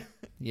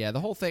 Yeah, the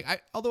whole thing.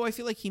 Although I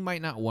feel like he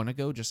might not want to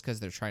go just because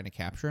they're trying to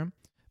capture him.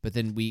 But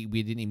then we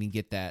didn't even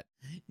get that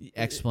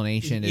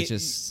explanation. It's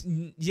just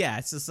yeah,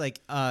 it's just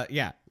like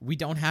yeah, we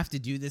don't have to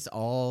do this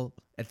all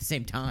at the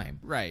same time.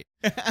 right.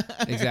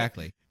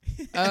 Exactly.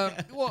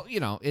 Well, you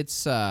know,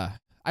 it's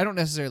I don't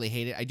necessarily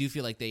hate it. I do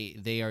feel like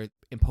they are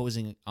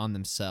imposing on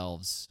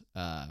themselves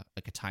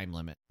like a time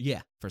limit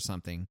Yeah. for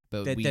something.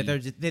 But That they're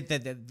just,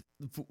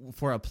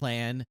 for a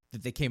plan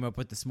that they came up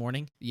with this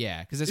morning.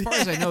 yeah, because as far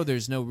as I know,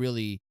 there's no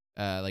really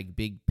like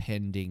big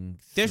pending.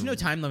 There's no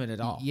time limit at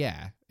all.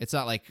 Yeah, it's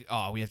not like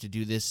we have to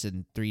do this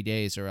in 3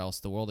 days or else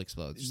the world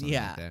explodes. Or something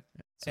Yeah. like that.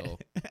 So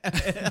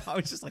I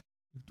was just like,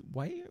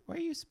 why are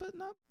you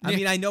splitting up? Yeah. I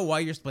mean, I know why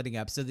you're splitting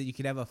up, so that you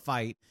can have a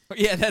fight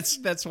yeah,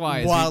 that's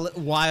why.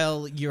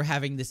 while you're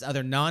having this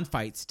other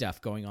non-fight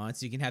stuff going on,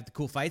 so you can have the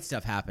cool fight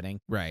stuff happening,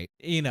 Right.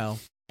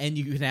 and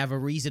you can have a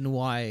reason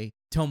why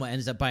Toma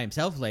ends up by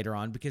himself later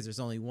on because there's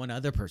only one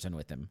other person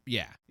with him.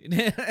 Yeah.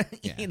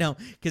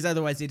 Because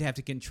otherwise they'd have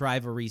to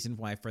contrive a reason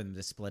why for them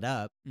to split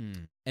up,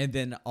 and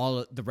then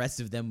all the rest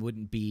of them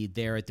wouldn't be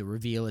there at the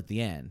reveal at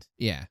the end.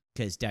 Yeah.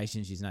 Because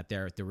Daishinji's not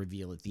there at the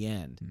reveal at the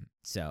end.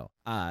 So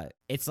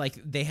it's like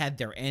they had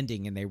their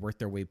ending and they worked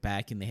their way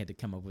back and they had to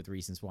come up with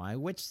reasons why,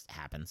 which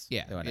happens.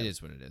 Yeah. Whatever. It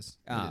is what it is.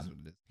 It is what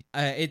it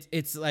is.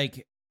 It's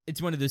like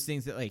it's one of those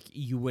things that like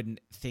you wouldn't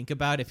think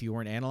about if you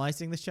weren't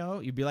analyzing the show.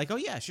 You'd be like, oh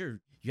yeah, sure,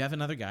 you have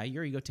another guy,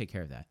 you go take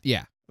care of that.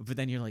 Yeah. But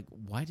then you're like,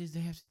 why did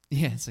they have to?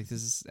 Yeah. It's like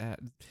this is.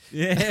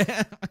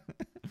 Yeah.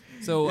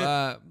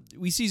 So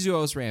we see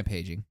Zuo's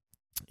rampaging.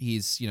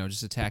 He's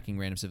just attacking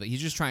random civilians.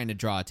 He's just trying to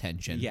draw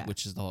attention, Yeah.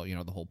 which is the whole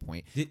the whole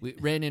point.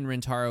 Ren and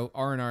Rentaro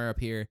R up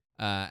here,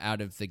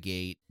 out of the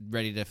gate,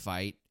 ready to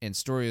fight, and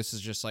Storios is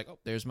just like, oh,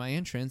 there's my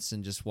entrance,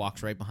 and just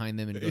walks right behind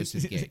them and goes to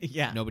the gate.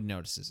 Yeah. Nobody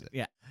notices it.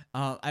 Yeah.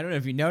 I don't know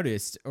if you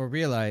noticed or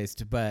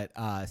realized, but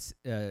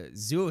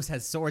Zuos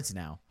has swords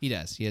now. He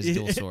does. He has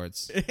dual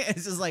swords.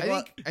 It's just like,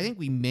 I think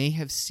we may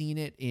have seen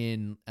it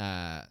in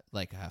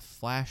like a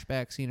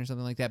flashback scene or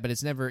something like that, but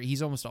it's never.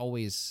 He's almost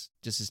always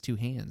just his two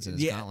hands and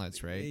his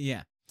gauntlets, right?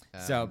 Yeah.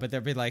 So, but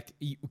they'll be like,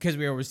 because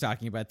we were always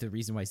talking about the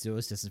reason why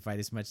Zuos doesn't fight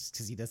as much is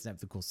because he doesn't have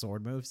the cool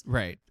sword moves.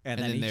 Right. And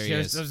then then there he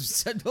he shows is.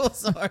 some dual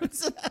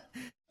swords.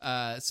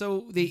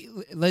 So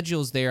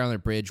Legiel's there on the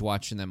bridge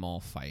watching them all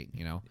fight,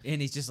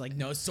 And he's just like,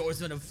 no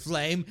swordsman of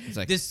flame. He's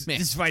like, this "Meh."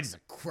 this fight is a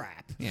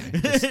crap. Yeah,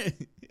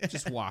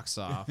 just walks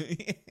off.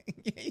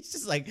 He's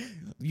just like,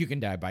 you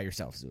can die by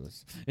yourself,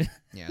 Zuos.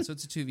 Yeah, so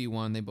it's a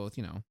 2v1. They both,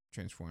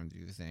 transform,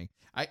 do the thing.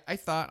 I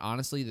thought,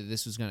 honestly, that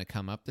this was going to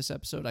come up this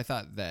episode. I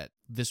thought that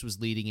this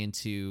was leading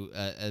into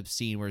a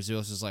scene where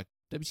Zuos is like,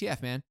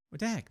 WTF, man? What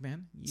the heck,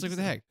 man? It's like, what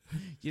the heck?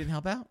 You didn't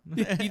help out?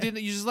 You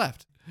didn't. You just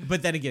left.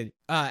 But then again,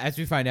 as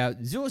we find out,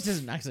 Zuos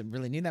doesn't actually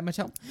really need that much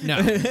help. No.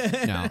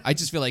 I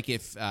just feel like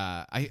if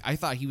I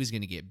thought he was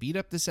going to get beat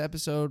up this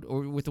episode,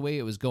 or with the way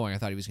it was going, I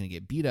thought he was going to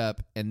get beat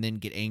up and then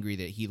get angry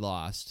that he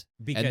lost,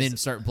 and then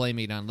start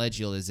blaming it on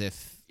Legiel as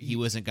if he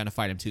wasn't going to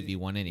fight him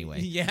 2v1 anyway.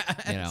 Yeah.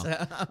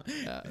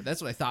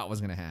 That's what I thought was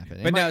going to happen.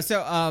 But no,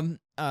 so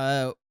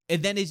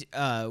and then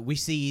we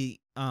see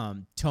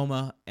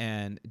Toma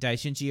and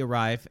Daishinji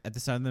arrive at the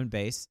southern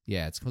base.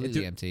 Yeah, it's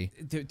completely empty.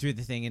 Through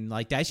the thing, and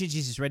like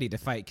Daishinji's just ready to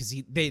fight because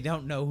they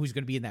don't know who's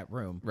going to be in that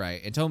room.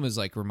 Right, and Toma's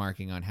like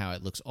remarking on how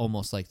it looks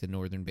almost like the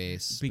northern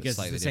base because but it's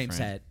slightly the same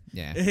different. set.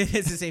 Yeah,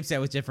 it's the same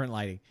set with different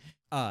lighting.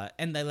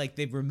 And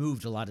they've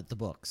removed a lot of the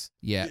books.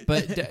 Yeah,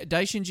 but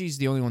Daishinji's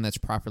the only one that's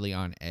properly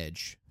on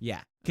edge.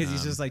 Yeah, because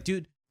he's just like,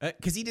 dude,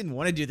 because he didn't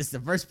want to do this in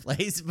the first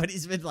place, but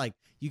he's been like,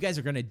 you guys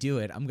are gonna do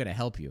it. I'm gonna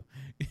help you.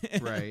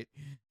 Right.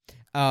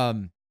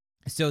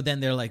 So then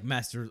they're like,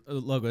 Master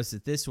Logos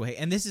it this way,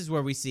 and this is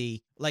where we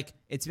see, like,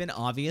 it's been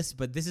obvious,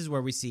 but this is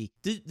where we see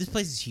this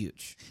place is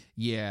huge.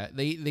 Yeah,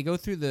 they go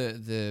through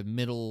the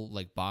middle,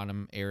 like,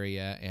 bottom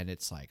area, and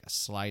it's like a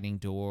sliding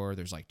door.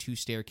 There's like 2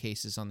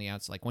 staircases on the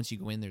outside. Like, once you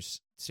go in,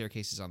 there's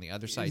staircases on the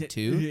other side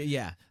too.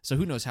 Yeah. So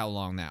who knows how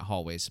long that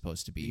hallway is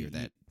supposed to be, or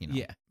that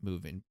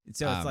moving.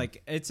 So it's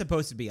like it's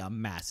supposed to be a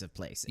massive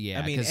place.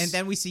 Yeah, I mean, and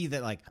then we see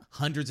that like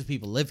hundreds of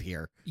people live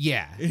here.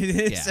 Yeah.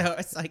 So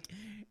it's like,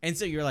 and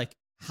so you're like,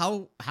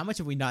 how much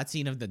have we not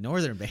seen of the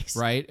northern base?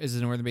 Right? Is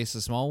the northern base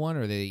a small one,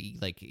 or are they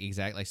like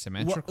exactly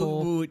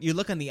symmetrical? Well, you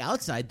look on the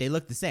outside; they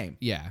look the same.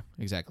 Yeah,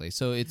 exactly.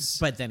 So it's.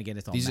 But then again,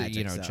 it's all these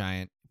magic. are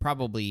giant.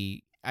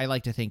 Probably, I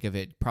like to think of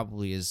it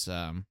probably as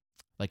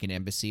like an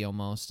embassy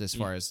almost, as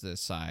far as the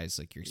size.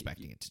 Like you're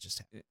expecting it to just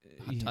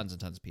have tons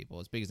and tons of people,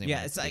 as big as they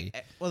want it's it to like be.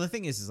 well, the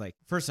thing is like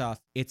first off,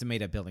 it's a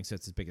made up building, so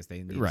it's as big as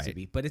they need it to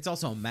be. But it's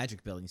also a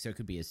magic building, so it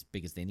could be as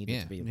big as they need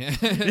it to be.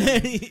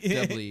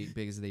 Yeah, doubly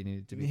big as they need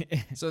it to be.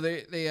 So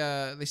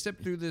they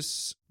step through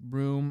this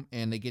room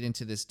and they get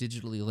into this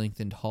digitally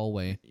lengthened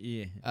hallway.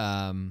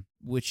 Yeah.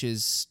 Which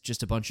is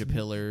just a bunch of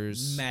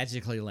pillars.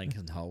 Magically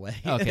lengthened hallway.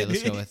 Okay,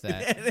 let's go with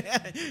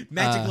that.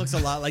 Magic looks a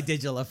lot like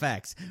digital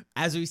effects,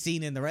 as we've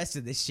seen in the rest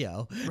of this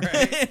show.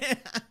 Right.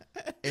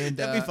 And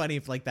That'd be funny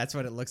if like that's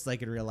what it looks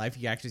like in real life.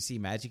 You actually see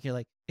magic. You're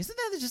like, isn't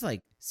that just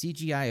like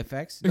CGI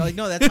effects? You're like,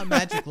 no, that's how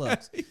magic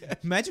looks.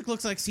 Magic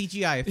looks like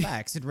CGI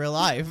effects in real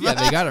life. Yeah,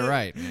 they got it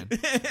right, man.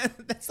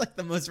 That's like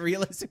the most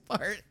realistic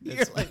part.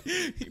 You'd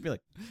be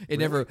like, It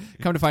never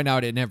come to find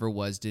out it never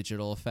was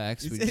digital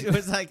effects. it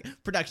was like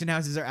production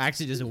houses are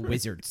actually just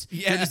wizards.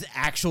 Yeah. They're just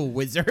actual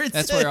wizards.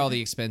 That's where all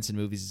the expense in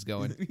movies is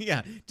going.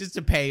 Yeah, just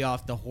to pay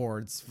off the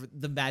hordes for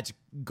the magic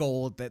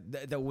gold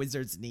that the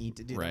wizards need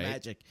to do Right. the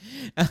magic.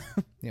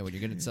 Yeah, when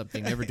you're good at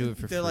something, never do it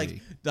for They're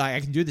free. like,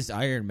 I can do this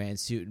Iron Man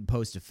suit in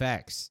post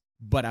effects,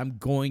 but I'm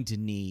going to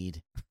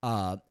need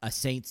a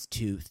saint's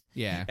tooth.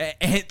 Yeah.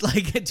 And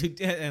like,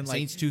 and like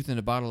Saint's tooth and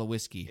a bottle of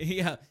whiskey.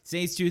 yeah,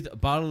 saint's tooth, a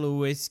bottle of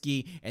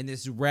whiskey, and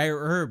this rare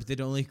herb that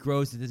only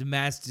grows in the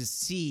Damascus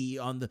Sea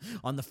on the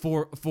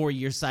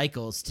 4-year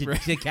cycles to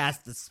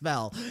cast the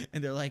spell.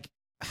 And they're like,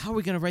 how are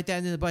we gonna write that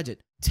into the budget?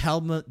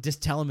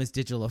 Just tell them it's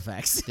digital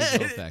effects.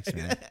 Digital effects,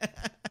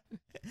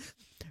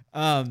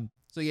 man.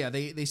 So yeah,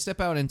 they step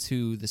out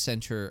into the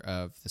center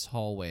of this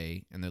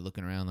hallway and they're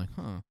looking around like,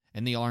 huh?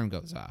 And the alarm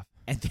goes off.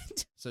 And then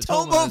So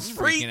Tomo Tomo's freaking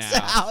freaks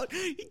out.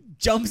 He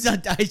jumps on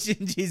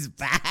Daishinji's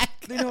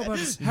back. They know about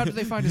us. How did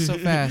they find us so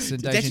fast?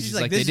 And Daishinji's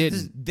like, they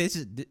didn't. This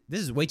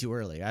is way too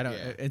early. I don't.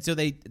 Yeah. And so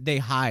they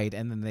hide,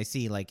 and then they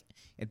see like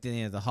at the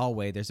end of the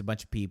hallway, there's a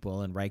bunch of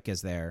people, and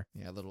Rika's there.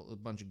 Yeah, a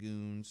bunch of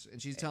goons,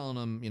 and she's telling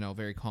them,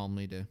 very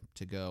calmly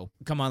to go.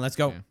 Come on, let's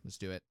go. Yeah, let's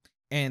do it.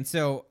 And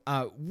so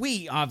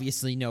we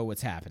obviously know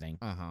what's happening.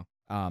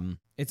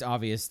 It's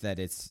obvious that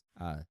it's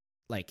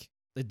like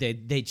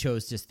they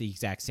chose just the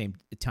exact same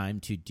time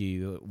to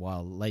do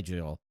while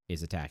Ledriel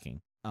is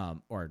attacking.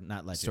 Or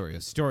not Ledriel.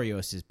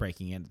 Storios is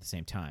breaking in at the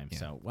same time. Yeah,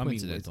 So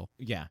coincidental.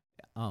 Yeah.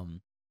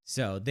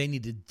 So they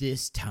needed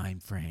this time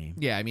frame.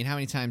 Yeah, I mean, how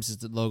many times has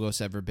the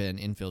Logos ever been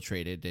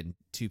infiltrated and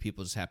two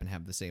people just happen to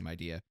have the same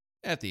idea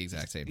at the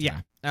exact same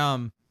time?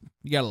 Yeah.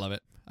 You gotta love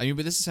it. I mean,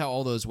 but this is how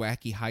all those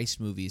wacky heist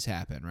movies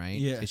happen, right?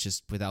 Yeah. It's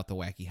just without the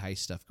wacky heist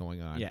stuff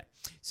going on. Yeah.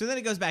 So then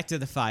it goes back to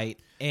the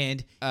fight,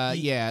 and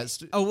yeah.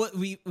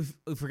 we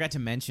forgot to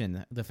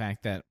mention the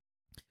fact that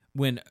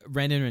when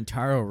Ren and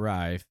Rentaro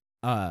arrive,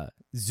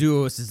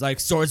 Zuos is like,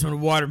 swordsman of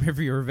water, here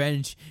for your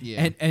revenge.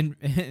 Yeah. And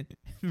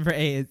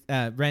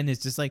Ren is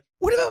just like,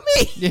 what about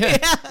me? Yeah.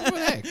 What the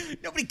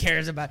heck? Nobody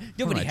cares about.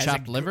 Nobody has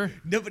chopped liver.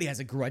 Nobody has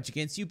a grudge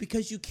against you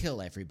because you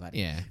kill everybody.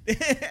 Yeah.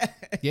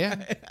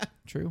 Yeah.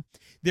 True.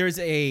 There's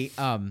a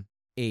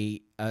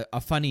funny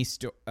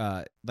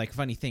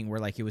funny thing where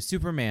like it was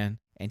Superman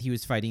and he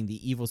was fighting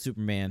the evil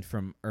Superman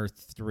from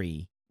Earth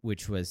 3,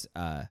 which was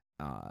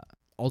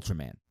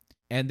Ultraman.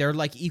 And they're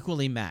like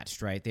equally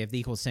matched, right? They have the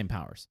equal same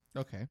powers.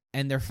 Okay.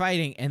 And they're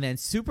fighting, and then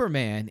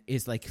Superman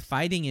is like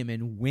fighting him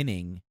and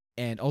winning,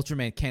 and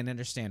Ultraman can't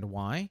understand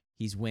why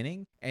he's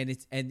winning. And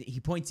he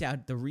points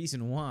out the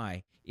reason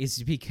why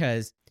is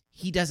because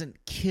he doesn't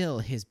kill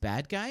his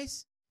bad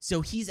guys.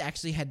 So he's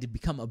actually had to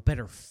become a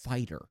better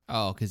fighter.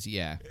 Oh, because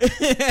yeah.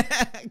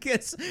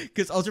 Because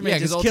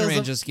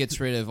Ultraman just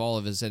gets rid of all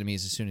of his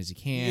enemies as soon as he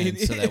can,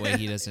 so that way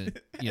he doesn't,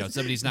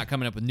 somebody's not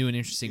coming up with new and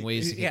interesting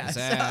ways to kick his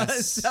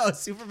ass. So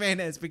Superman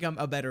has become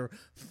a better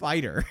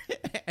fighter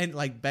and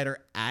like better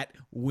at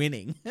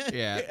winning.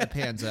 Yeah, it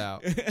pans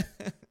out.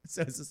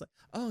 So it's just like,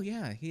 oh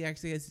yeah, he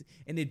actually has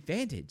an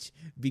advantage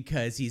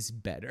because he's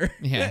better.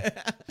 Yeah,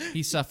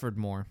 he suffered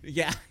more.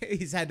 Yeah,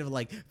 he's had to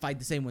like fight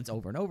the same ones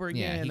over and over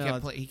again. Yeah,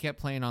 he kept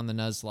playing on the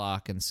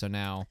Nuzlocke, and so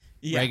now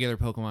regular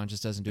Pokemon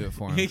just doesn't do it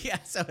for him. Yeah,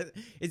 so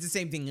it's the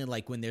same thing in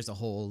like when there's a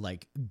whole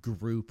like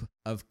group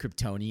of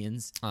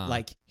Kryptonians.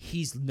 Like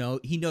he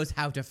knows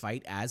how to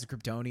fight as a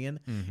Kryptonian.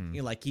 Mm-hmm.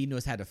 Like he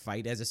knows how to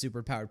fight as a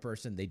superpowered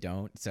person. They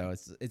don't. So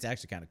it's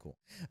actually kind of cool.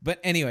 But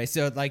anyway,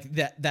 so like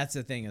that's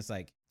the thing. Is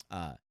like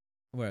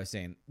what I was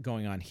saying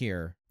going on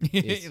here.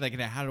 Is, like,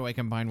 how do I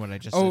combine what I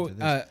just said to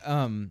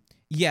this?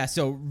 Yeah.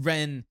 So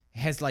Ren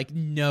has like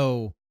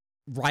no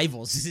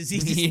rivals. He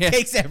just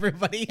takes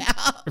everybody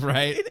out.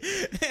 Right.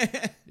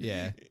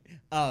 Yeah.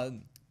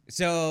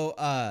 So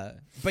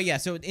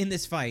in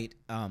this fight,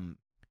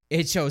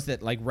 it shows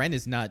that like Ren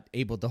is not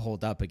able to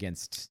hold up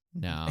against.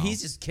 No.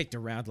 He's just kicked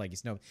around like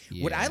he's no.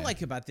 Yeah. What I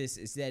like about this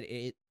is that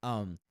it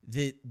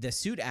the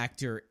suit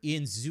actor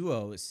in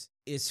Zuos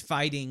is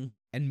fighting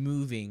and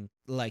moving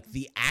like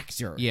the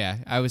actor. Yeah,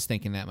 I was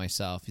thinking that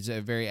myself. He's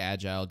very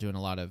agile, doing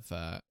a lot of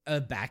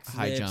backflips,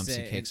 high jumps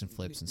and kicks and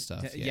flips and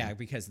stuff. Yeah,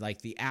 because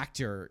like the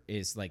actor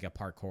is like a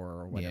parkour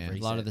or whatever. Yeah,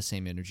 a lot of the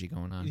same energy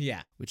going on.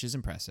 Yeah, which is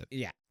impressive.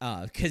 Yeah,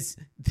 because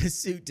the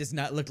suit does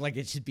not look like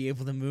it should be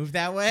able to move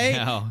that way.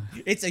 No,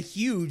 it's a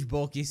huge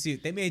bulky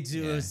suit. They made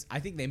Zuos. Yeah. I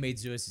think they made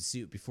Zuos a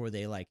suit before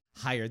they like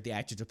hired the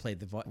actor to play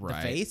the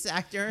face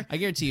actor. I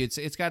guarantee you,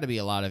 it's got to be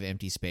a lot of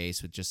empty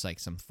space with just like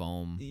some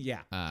foam.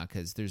 Yeah,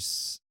 because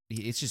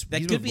it's just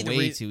that could be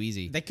way too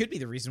easy. That could be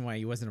the reason why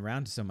he wasn't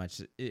around so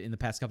much in the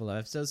past couple of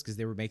episodes, because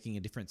they were making a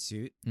different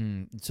suit.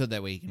 So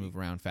that way he can move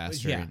around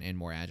faster and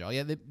more agile.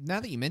 Yeah, now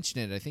that you mention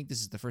it, I think this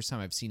is the first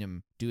time I've seen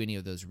him do any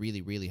of those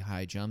really, really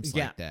high jumps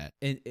like that.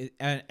 And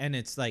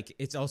it's like,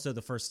 it's also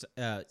the first,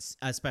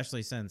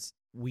 especially since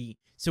we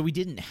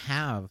didn't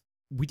have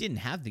we didn't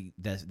have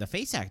the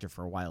face actor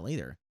for a while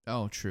either.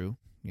 Oh, true.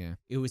 Yeah.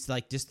 It was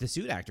like just the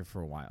suit actor for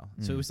a while.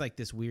 So it was like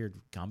this weird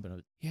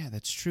combination. Yeah,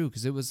 that's true.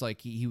 Because it was like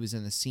he was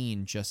in the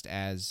scene just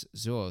as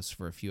Zuos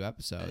for a few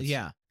episodes.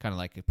 Yeah. Kind of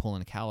like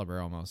pulling a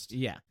Caliber almost.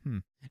 Yeah. Hmm.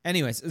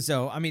 Anyways,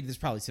 so I mean, there's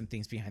probably some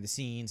things behind the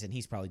scenes, and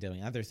he's probably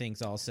doing other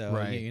things also.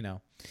 Right. You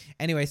know.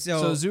 Anyway,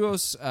 so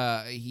Zuos,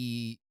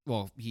 he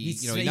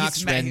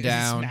knocks Ren Ren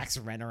down. He smacks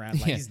Ren around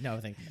like Yeah. he's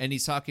nothing. And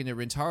he's talking to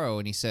Rintaro,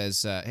 and he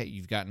says, "Hey,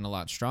 you've gotten a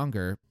lot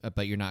stronger,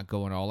 but you're not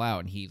going all out."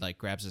 And he like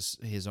grabs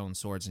his own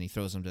swords and he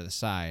throws them to the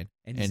side,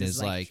 And and he's is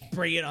just like,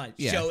 bring it on.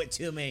 Yeah. Show it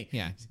to me.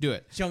 "Yeah, do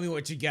it, Show me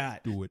what you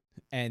got. do it."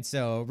 And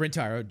so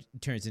Rintaro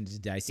turns into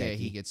Daiseki. Yeah,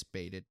 he gets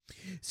baited.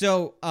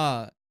 So,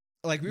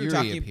 like we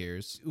Yuri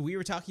appears.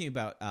 were talking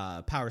about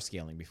power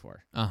scaling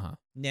before. Uh-huh.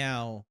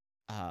 Now,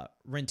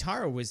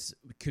 Rintaro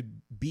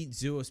could beat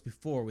Zuos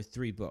before with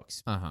 3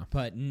 books, Uh-huh.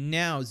 but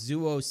now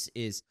Zuos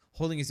is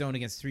holding his own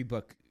against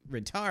 3-book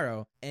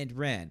Rintaro and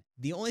Ren.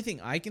 The only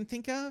thing I can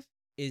think of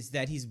is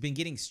that he's been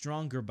getting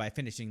stronger by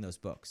finishing those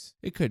books.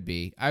 It could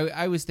be.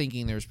 I was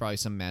thinking there was probably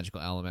some magical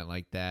element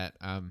like that.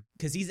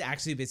 Because he's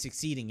actually been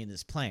succeeding in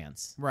his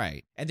plans.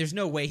 Right. And there's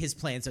no way his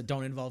plans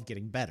don't involve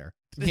getting better.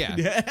 Yeah. I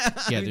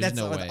mean, there's that's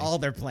no what way. all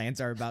their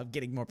plans are about,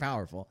 getting more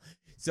powerful.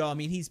 So, I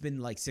mean, he's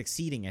been like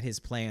succeeding at his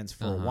plans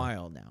for a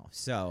while now.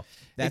 So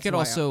that's it could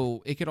why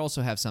it could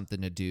also have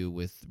something to do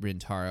with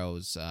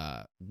Rintaro's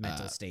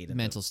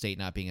mental state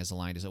not being as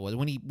aligned as it was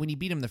when he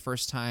beat him the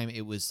first time.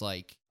 It was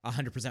like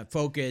 100%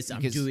 focus. I'm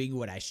Because- doing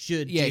what I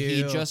should do. yeah,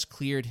 he just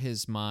cleared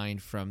his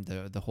mind from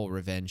the whole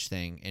revenge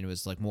thing, and it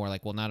was like more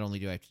like, well, not only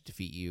do I have to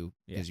defeat you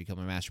because you killed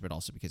my master, but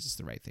also because it's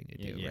the right thing to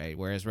do, Yeah. right?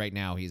 Whereas right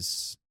now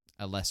he's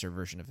a lesser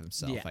version of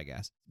himself, Yeah. I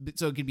guess. But,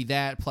 so it could be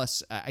that.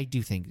 Plus, I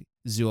do think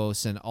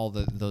Zuos and all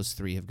those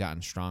 3 have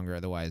gotten stronger.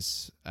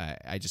 Otherwise,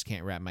 I just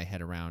can't wrap my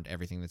head around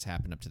everything that's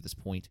happened up to this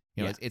point.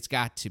 You know, Yeah. it's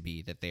got to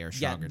be that they are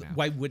stronger now.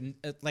 Why wouldn't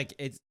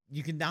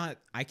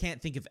I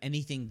can't think of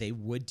anything they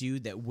would do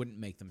that wouldn't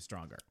make them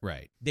stronger.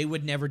 Right. They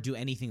would never do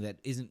anything that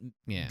isn't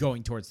Yeah.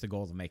 going towards the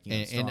goal of making them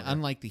And stronger.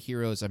 unlike the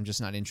heroes, I'm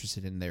just not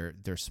interested in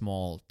their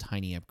small,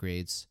 tiny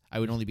upgrades. I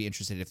would only be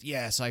interested if,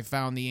 yes, I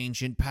found the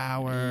ancient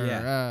power.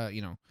 Yeah.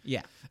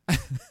 Yeah.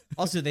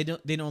 Also,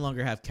 they no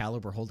longer have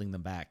Caliber holding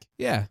them back.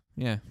 Yeah.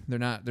 They're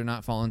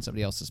not following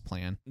somebody else's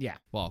plan. Yeah.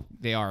 Well,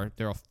 they are.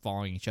 They're all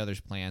following each other's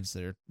plans.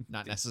 They're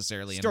not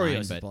necessarily in Story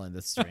line, is but pulling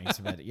the strings,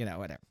 but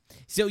whatever.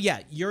 So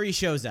yeah, Yuri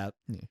shows up,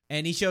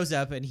 and he shows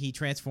up and he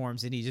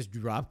transforms and he just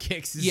drop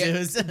kicks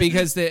Zeus.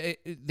 because they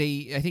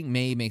I think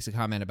May makes a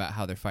comment about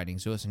how they're fighting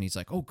Zeus, and he's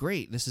like, "Oh,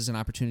 great! This is an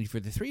opportunity for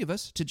the 3 of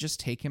us to just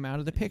take him out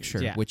of the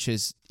picture," Yeah. which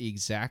is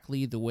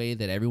exactly the way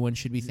that everyone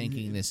should be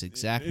thinking this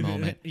exact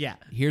moment. Yeah.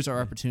 Here's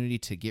our opportunity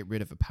to get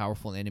rid of a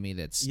powerful enemy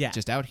that's Yeah.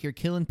 just out here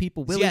killing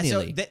people So, willy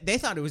nilly. so they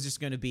thought it was just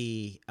going to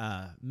be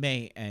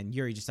May, and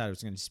Yuri just thought it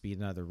was going to just be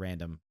another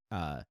random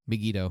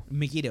Megiddo.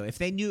 Megiddo. If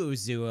they knew it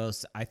was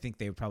Zuos, I think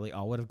they probably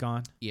all would have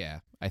gone. Yeah,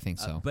 I think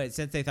so. But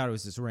since they thought it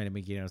was just random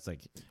Megiddo, it's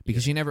like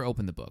Because she never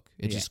opened the book.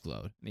 It Yeah. just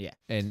glowed. yeah.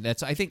 And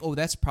I think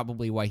that's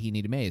probably why he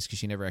needed May, is because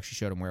she never actually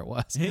showed him where it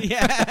was.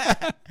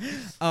 Yeah.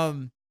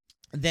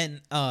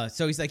 Then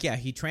so he's like, yeah,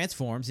 he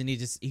transforms and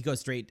he goes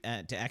straight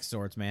to X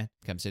Swords, man.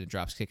 Comes in and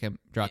drop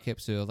kick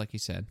Sue, like you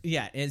said.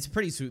 Yeah, and it's a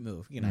pretty sweet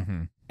move, you know.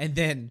 Mhm. And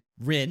then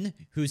Rin,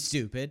 who's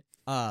stupid,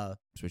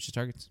 Switches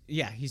targets.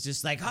 yeah, he's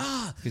just like,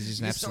 'Cause he's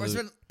an your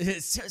absolute-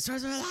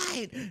 swordsman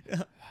lied.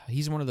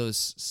 He's one of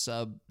those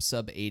sub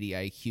 80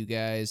 IQ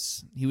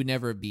guys. He would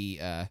never be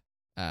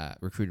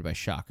recruited by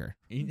Shocker.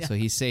 Yeah. So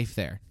he's safe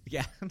there.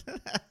 Yeah.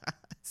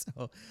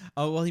 So,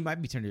 well, he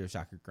might be turned into a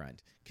Shocker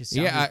grunt because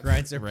Yeah,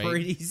 grunts are right.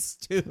 pretty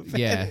stupid.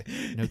 Yeah,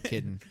 no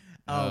kidding.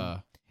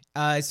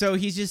 So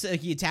he's just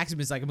he attacks him.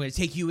 He's like, I'm going to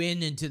take you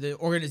into the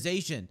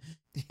organization,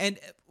 and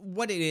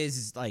what it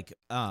is like,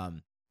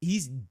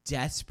 he's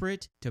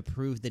desperate to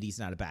prove that he's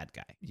not a bad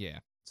guy. Yeah.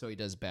 So he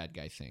does bad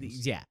guy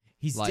things. Yeah,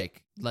 he's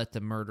Like let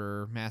the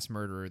mass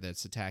murderer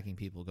that's attacking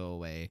people go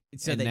away,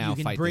 so and that now you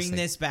can fight bring thing.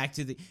 this back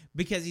to the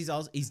because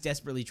he's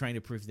desperately trying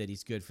to prove that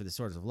he's good for the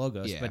Swords of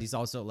Logos, Yeah. but he's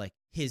also like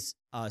his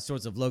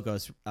Swords of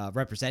Logos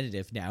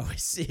representative now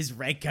is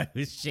Renka,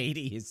 who's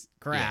shady as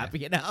crap,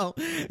 you know.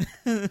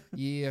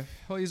 Yeah.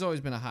 Well, he's always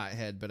been a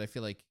hothead, but I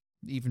feel like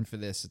even for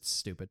this, it's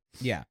stupid.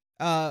 Yeah.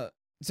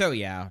 So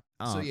yeah.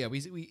 So yeah, we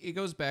it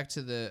goes back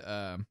to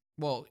the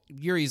well,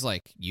 Yuri's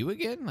like, you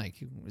again?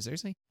 Like,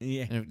 seriously?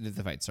 Yeah. And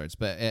the fight starts.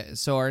 But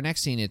so our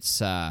next scene, it's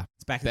It's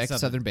back back to at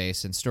Southern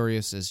Base, and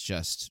Storius is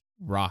just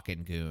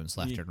rocking goons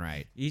left Yeah. and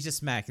right. He's just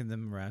smacking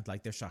them around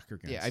like they're Shocker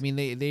guns. Yeah, I mean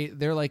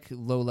they're like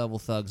low level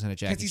thugs in a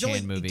Jackie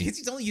Chan movie. Because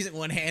he's only using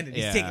one hand and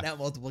he's Yeah. taking out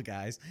multiple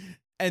guys.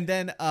 And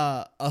then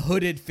a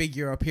hooded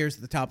figure appears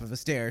at the top of the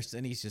stairs,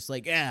 and he's just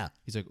like, yeah.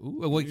 He's like,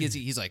 ooh, well,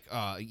 he's like,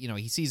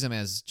 he sees him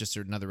as just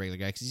another regular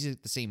guy because he's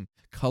got the same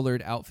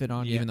colored outfit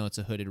on, Yeah. even though it's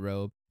a hooded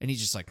robe, and he's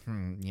just like,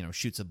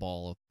 shoots a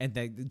ball. And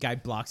the guy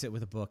blocks it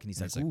with a book, and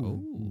he's And like, it's like,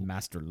 ooh, ooh.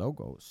 Master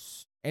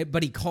Logos.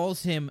 But he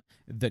calls him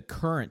the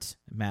current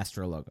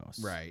Master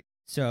Logos. Right.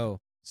 So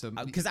So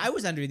because I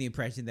was under the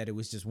impression that it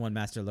was just one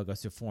Master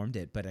Logos who formed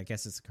it, but I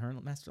guess it's the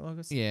current Master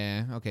Logos.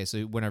 yeah, okay.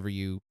 So whenever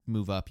you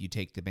move up, you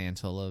take the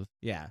mantle of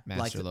Yeah,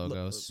 Master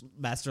Logos.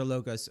 Master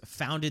Logos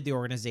founded the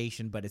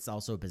organization, but it's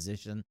also a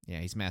position. yeah.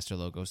 He's Master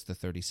Logos the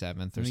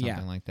 37th or Yeah.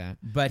 something like that.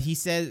 But he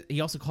says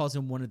he also calls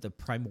him one of the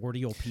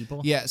primordial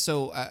people. Yeah.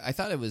 So I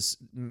thought it was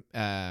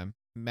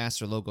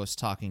Master Logos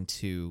talking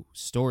to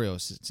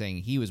Storios, saying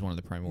he was one of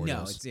the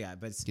primordials. No,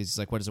 but because he's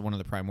like, what is one of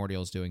the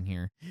primordials doing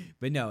here?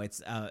 no, it's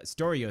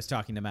Storios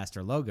talking to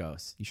Master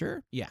Logos. You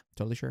sure? Yeah.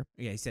 Totally sure.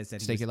 Yeah, he says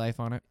that Stake your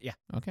life on it. Yeah.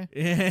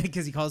 Okay.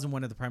 because he calls him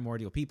one of the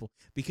primordial people.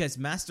 Because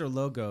Master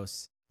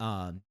Logos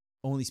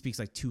only speaks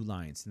like 2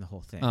 lines in the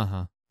whole thing.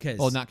 Uh-huh. Because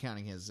Well, not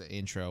counting his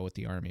intro with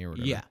the army or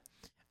whatever. yeah,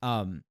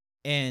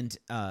 and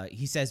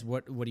he says,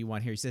 "What do you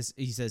want here?"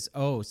 He says,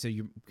 "Oh, so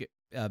you're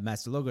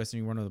Master Logos, and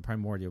you're one of the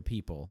primordial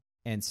people."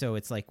 And so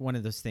it's like one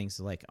of those things.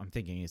 Like I'm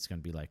thinking it's going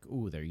to be like,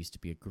 "Ooh, there used to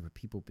be a group of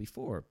people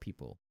before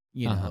people."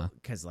 You know,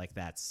 because like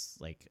that's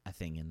like a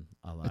thing in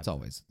a lot.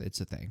 It's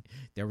a thing.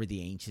 There were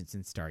the ancients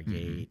in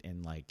Stargate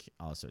and like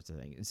all sorts of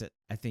things.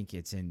 I think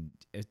it's in.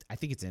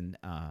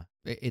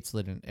 It's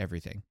lit in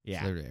everything. Yeah.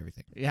 It's literally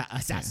everything. Yeah,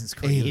 Assassin's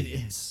Creed.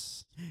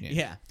 Aliens.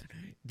 Yeah.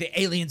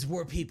 The aliens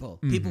were people.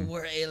 People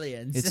were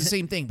aliens. It's the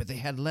same thing, but they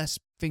had less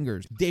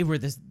fingers. They were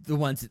the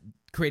ones that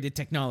created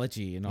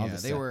technology and all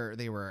this. They stuff.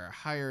 were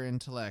higher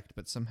intellect,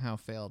 but somehow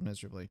failed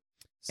miserably.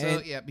 So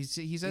And-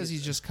 he says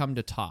he's just come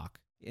to talk.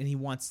 And he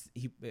wants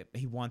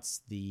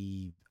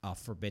the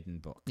forbidden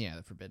book. Yeah,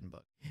 the Forbidden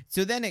Book.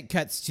 So then it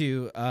cuts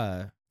to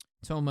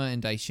Toma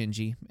and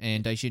Daishinji,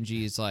 and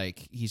Daishinji is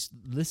like, he's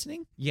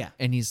listening, yeah.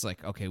 and he's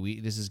like, okay,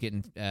 this is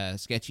getting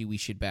sketchy. We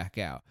should back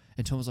out.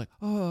 And Toma's like,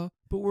 oh,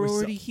 but we're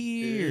already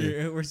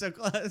here. We're so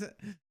close.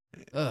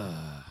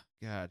 Ugh,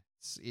 God.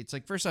 It's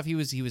like, first off, he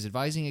was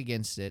advising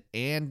against it,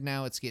 and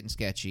now it's getting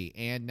sketchy,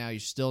 and now you're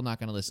still not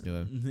going to listen to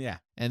him. Yeah.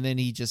 And then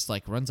he just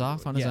like runs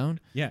off on his own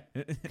Yeah.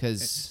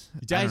 because I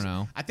Daish- don't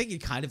know. I think he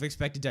kind of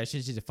expected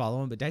Daishinji to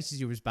follow him, but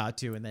Daishinji was about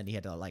to, and then he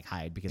had to like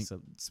hide because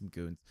of some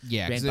goons.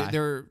 Yeah, because ran by.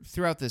 they're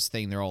throughout this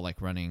thing, they're all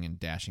like running and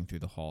dashing through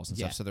the halls and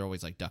Yeah. stuff. So they're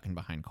always like ducking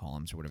behind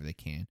columns or whatever they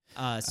can.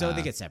 So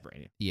they get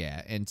separated.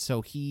 Yeah, and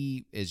so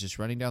he is just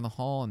running down the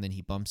hall, and then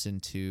he bumps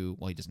into.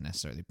 Well, he doesn't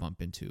necessarily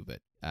bump into, but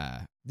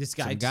This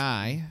some guy,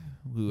 guy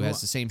who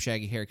has the same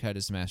shaggy haircut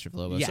as the Master of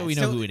Logos. Yeah, so we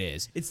know so who it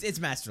is. it's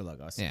Master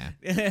Logos. Yeah,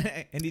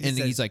 and he just and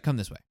says, he's like, "Come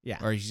this way."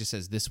 Yeah. or he just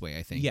says this way,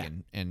 I think. Yeah.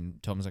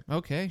 and Toma's like,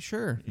 "Okay,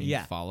 sure." And he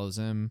Yeah. follows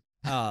him.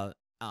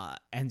 and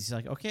he's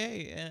like,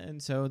 okay,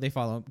 and so they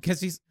follow him because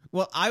he's.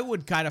 Well, I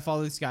would kind of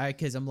follow this guy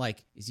because I'm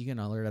like, is he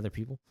gonna alert other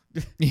people?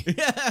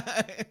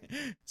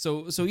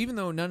 So even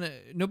though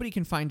nobody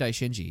can find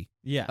Daishinji,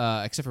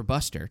 Yeah. except for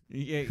Buster,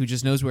 Yeah. who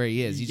just knows where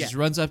he is. He Yeah. just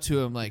runs up to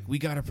him like, "We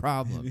got a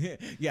problem."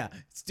 Yeah.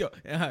 Still.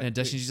 And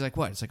Daishinji's like,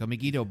 "What?" It's like, "Oh,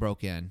 Megiddo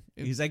broke in."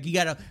 He's like, you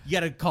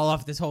gotta call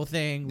off this whole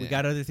thing. We Yeah.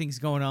 got other things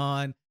going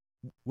on.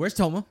 Where's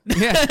Toma?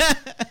 Yeah.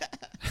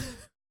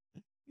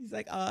 He's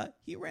like,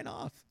 he ran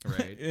off.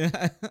 Right.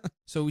 Yeah.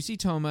 So we see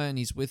Toma, and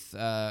he's with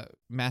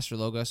Master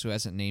Logos, who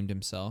hasn't named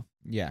himself.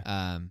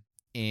 Yeah.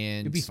 And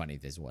It'd be funny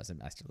if this wasn't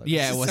Master Logos.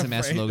 Yeah, it wasn't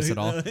Master Logos at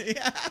all.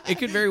 Yeah. it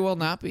could very well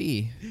not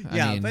be.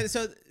 I mean, but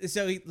so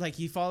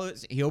he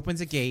follows. He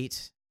opens a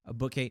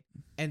book gate,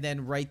 and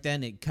then right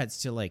then it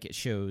cuts to like it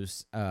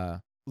shows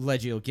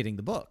Legio getting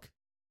the book.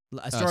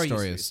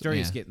 Storius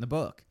yeah. getting the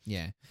book,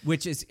 yeah,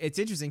 which it's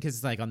interesting because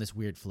it's like on this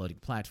weird floating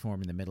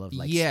platform in the middle of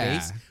like yeah,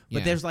 space. But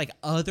yeah. there's like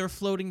other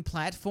floating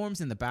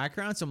platforms in the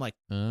background, so I'm like,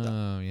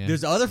 Oh yeah.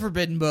 there's other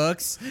forbidden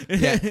books.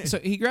 Yeah. So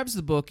he grabs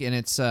the book, and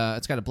it's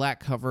got a black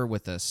cover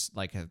with a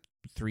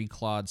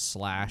 3-clawed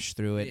slash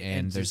through it, Yeah, and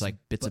and there's just like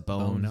bits of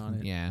bone bone on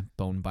it. Yeah,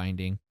 bone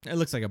binding. It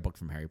looks like a book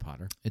from Harry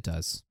Potter. It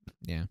does.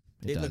 Yeah,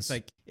 it does.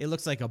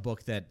 looks like a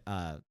book that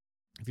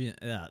if you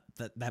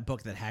that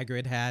book that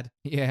Hagrid had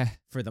Yeah.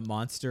 for the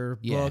monster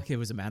Yeah. book. It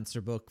was a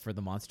monster book for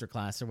the monster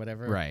class or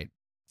whatever. Right.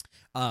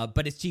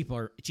 But it's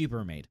cheaper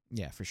made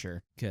Yeah, for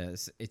sure.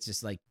 because it's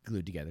just like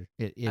glued together.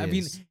 It I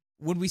mean, is.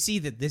 when we see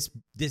that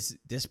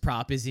this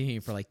prop is in here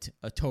for like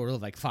a total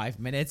of like 5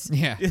 minutes,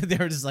 Yeah.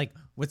 they're just like,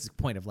 what's the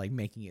point of like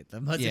making it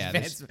the most Yeah,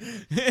 advanced?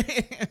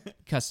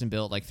 Custom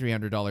built like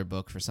 $300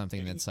 book for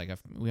something that's like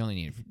we only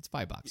need it's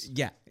 $5.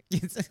 Yeah,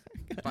 it's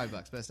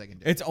 $5, best I can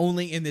do. it's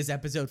only in this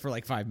episode for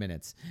like 5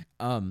 minutes.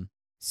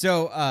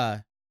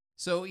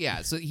 So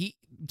yeah, so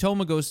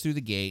Toma goes through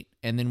the gate,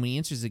 and then when he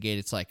enters the gate,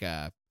 it's like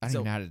I don't So-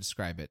 even know how to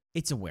describe it.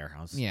 it's a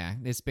warehouse. Yeah,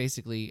 it's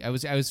basically I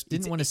didn't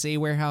It's- want to say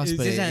warehouse,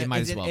 but it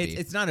might as well be.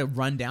 It's not a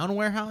rundown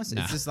warehouse.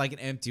 No. It's just like an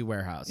empty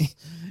warehouse.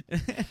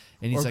 And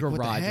he's or like, "What the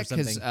garage or heck?"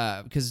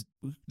 something. Because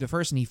the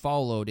person he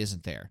followed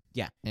isn't there.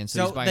 Yeah. and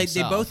so, he's So by they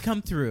himself. both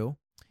come through,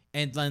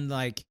 and then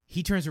like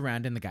he turns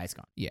around and the guy's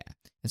gone. Yeah,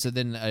 and so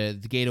then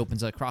the gate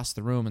opens across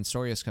the room, and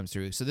Storius comes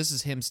through. So this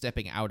is him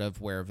stepping out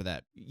of wherever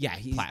that. Yeah,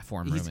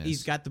 Platform room is.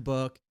 He's got the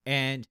book,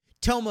 and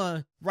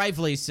Toma,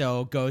 rightfully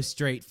so, goes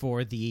straight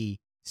for the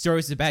Storius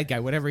is the bad guy.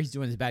 Whatever he's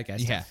doing is bad guy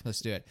Yeah, stuff.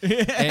 let's do it.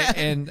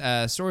 and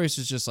Storius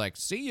is just like,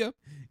 see ya.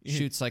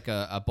 Shoots like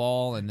a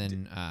ball, and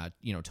then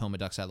Toma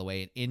ducks out of the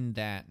way. And in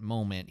that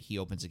moment, he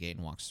opens a gate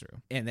and walks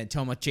through. And then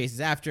Toma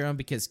chases after him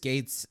because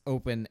gates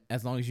open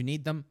as long as you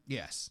need them.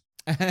 Yes.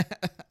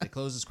 They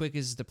close as quick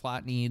as the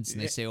plot needs,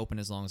 and they stay open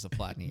as long as the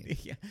plot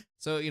needs. Yeah.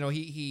 So,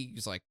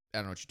 he's like, I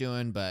don't know what you're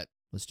doing, but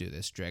let's do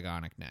this.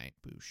 Dragonic Knight.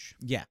 Boosh.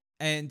 Yeah.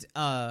 And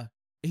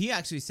he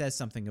actually says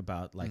something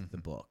about like the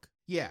book.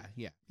 Yeah.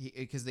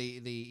 Because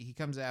he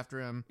comes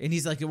after him. And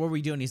he's like, what were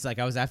we doing? He's like,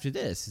 I was after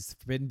this. It's the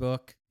forbidden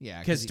book. Yeah.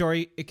 Because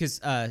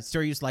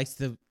Storius likes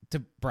to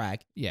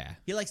brag. Yeah.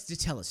 He likes to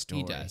tell a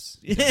story. He does.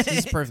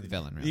 He's a perfect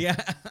villain, really.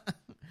 Yeah.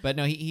 But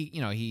no,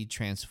 he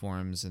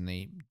transforms, and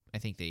I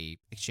think they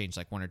exchange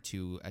like one or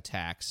two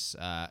attacks.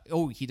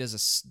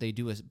 They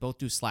both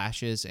do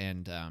slashes,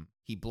 and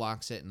he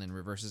blocks it and then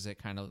reverses it,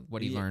 kind of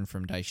what he learned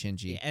from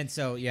Daishinji. And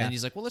so, yeah. And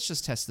he's like, well, let's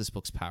just test this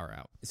book's power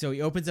out. So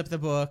he opens up the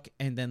book,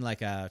 and then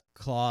like a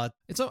claw.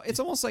 It's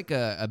almost like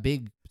a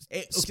big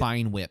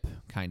spine whip,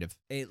 kind of.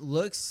 It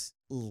looks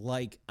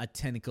like a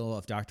tentacle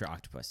of Dr.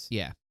 Octopus.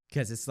 Yeah.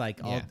 Because it's like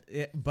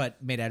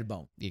but made out of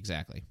bone.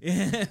 Exactly.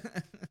 Yeah.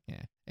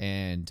 Yeah.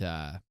 And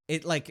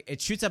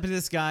it shoots up into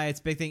the sky.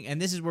 It's a big thing,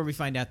 and this is where we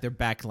find out they're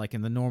back like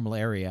in the normal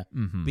area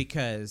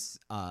because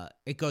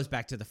it goes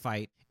back to the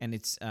fight, and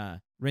it's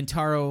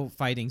Rintaro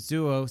fighting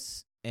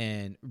Zuos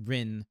and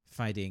Rin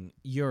fighting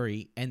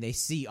Yuri, and they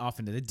see off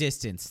into the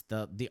distance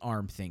the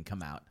arm thing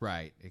come out.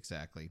 Right.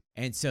 Exactly.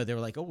 And so they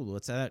were like, "Oh,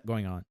 what's that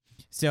going on?"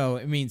 So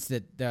it means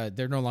that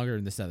they're no longer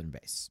in the southern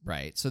base.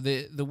 Right. So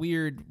the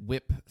weird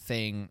whip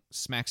thing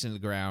smacks into the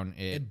ground.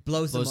 It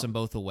blows them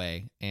both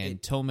away.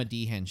 And Toma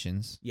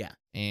dehensions. Yeah.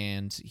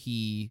 And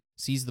he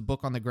sees the book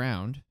on the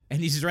ground. And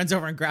he just runs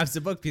over and grabs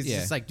the book because he's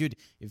just like, dude,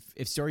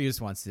 if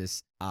Storius wants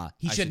this,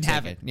 he shouldn't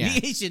have it. Yeah.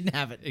 He shouldn't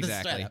have it.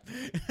 Exactly.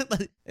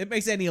 It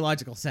makes any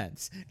logical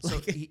sense. So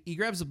he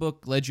grabs the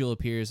book. Legiel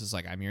appears. It's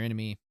like, I'm your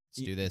enemy.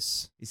 Let's do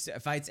this. He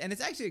fights, and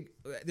it's actually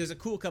there's a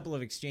cool couple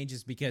of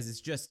exchanges because it's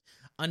just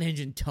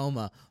Unhinged and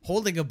Toma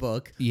holding a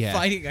book,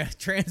 fighting a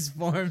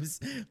transforms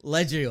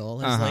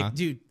Legiel. It's like,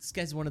 dude, this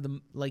guy's one of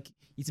the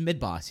he's a mid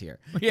boss here.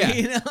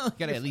 Yeah,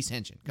 gotta at least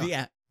hench it.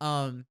 Yeah,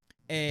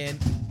 and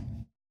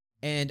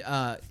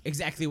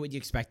exactly what you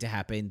expect to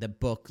happen. The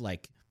book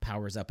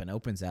powers up and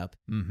opens up,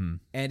 and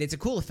it's a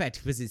cool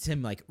effect because it's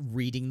him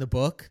reading the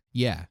book.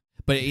 Yeah.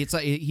 But it's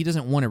like he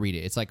doesn't want to read it.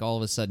 It's like all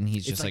of a sudden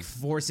he's just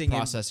forcing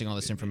processing all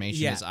this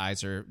information. Yeah. His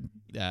eyes are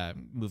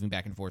moving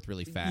back and forth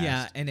really fast.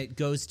 Yeah, and it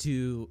goes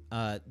to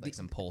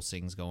some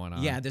pulsings going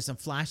on. Yeah, there's some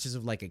flashes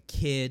of a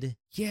kid.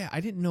 Yeah, I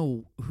didn't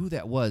know who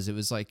that was. It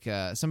was like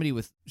somebody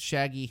with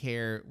shaggy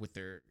hair with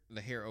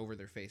the hair over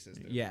their faces.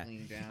 Yeah,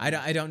 leaning down.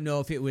 I don't know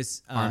if it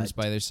was arms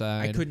by their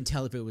side. I couldn't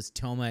tell if it was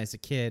Toma as a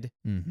kid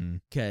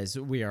because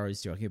we are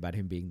always joking about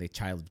him being the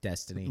child of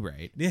destiny,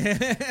 right?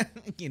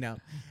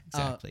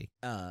 Exactly.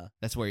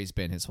 That's where he's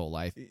been his whole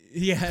life.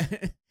 Yeah,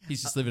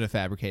 he's just living a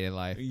fabricated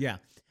life. Yeah.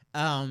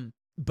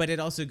 But it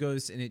also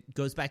goes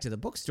back to the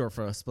bookstore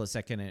for a split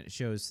second, and it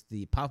shows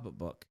the pop-up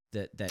book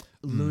that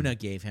Luna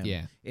gave him.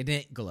 Yeah, and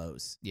it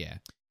glows. Yeah,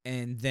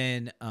 and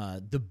then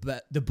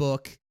the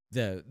book,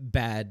 the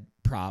bad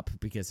prop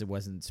because it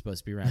wasn't supposed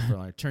to be around for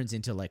long, turns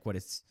into what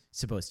it's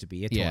supposed to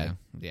be, a toy. Yeah,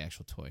 the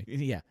actual toy.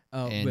 Yeah.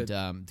 And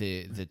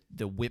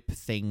the whip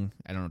thing,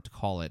 I don't know what to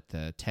call it,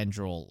 the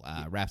tendril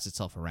wraps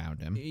itself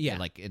around him. Yeah.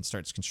 And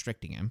starts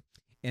constricting him.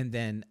 And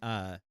then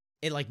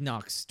it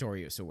knocks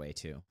Storius away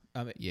too.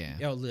 Yeah.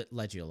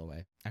 Legiel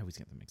away. I always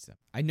get them mixed up.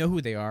 I know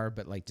who they are,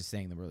 but just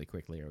saying them really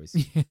quickly always.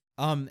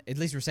 At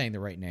least we're saying the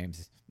right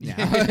names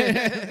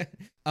now.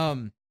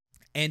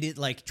 And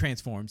it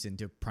transforms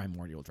into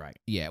Primordial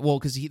Dragon. Yeah, well,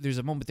 because there's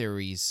a moment there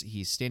where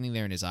he's standing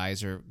there and his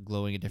eyes are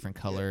glowing a different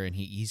color, and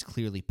he's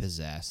clearly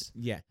possessed.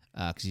 Yeah,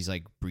 because he's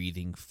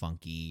breathing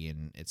funky,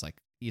 and it's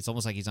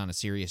almost like he's on a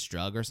serious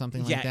drug or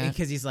something like that. Yeah,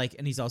 because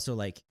he's also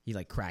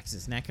he cracks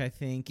his neck, I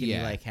think, and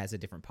he has a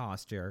different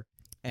posture,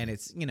 and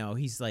it's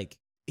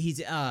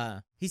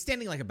he's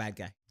standing like a bad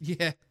guy.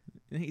 Yeah.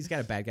 He's got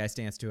a bad guy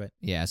stance to it.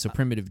 Yeah, so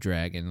Primitive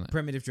Dragon.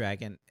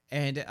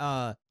 And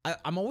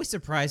I'm always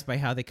surprised by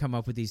how they come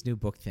up with these new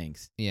book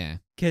things. Yeah.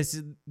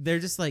 Because they're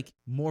just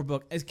more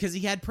book. Because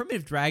he had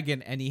Primitive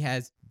Dragon and he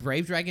has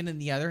Brave Dragon in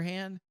the other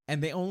hand.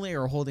 And they only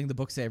are holding the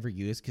books they ever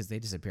use because they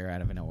disappear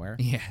out of nowhere.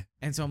 Yeah.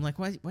 And so I'm like,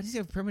 why does he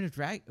have Primitive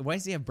Dragon? Why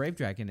does he have Brave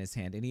Dragon in his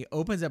hand? And he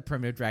opens up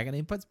Primitive Dragon and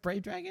he puts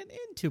Brave Dragon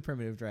into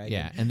Primitive Dragon.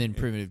 Yeah, and then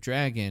Primitive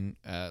Dragon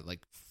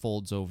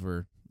folds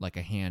over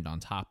a hand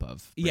on top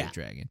of Brave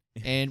Dragon.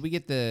 And we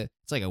get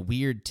it's a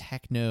weird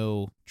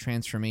techno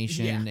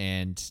transformation,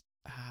 and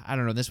I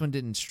don't know, this one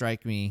didn't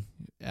strike me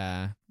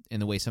in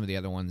the way some of the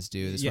other ones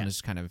do. This one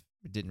just kind of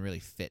didn't really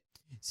fit.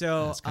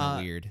 So That's kind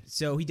of weird.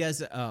 So he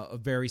does a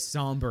very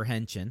somber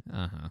henshin,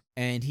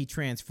 and he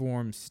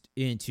transforms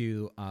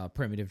into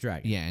Primitive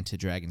Dragon. Yeah, into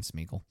Dragon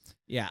Smeagol.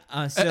 Yeah.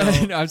 So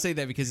No, I'm saying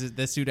that because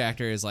the suit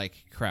actor is like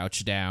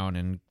crouched down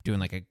and doing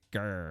like a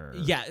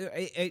grrr. yeah,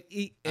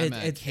 I'm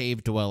a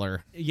cave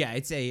dweller. yeah,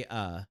 it's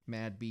a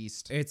Mad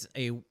beast. it's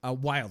a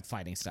wild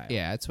fighting style.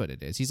 Yeah, that's what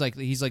it is. He's like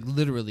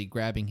literally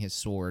grabbing his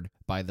sword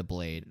by the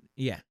blade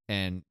Yeah.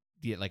 and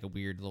get like a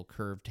weird little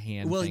curved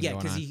hand. Well, thing yeah,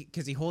 going on.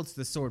 because he holds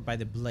the sword by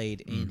the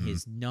blade in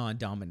his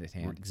non-dominant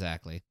hand.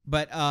 Exactly.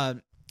 But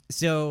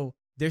so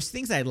there's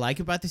things I like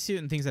about the suit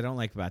and things I don't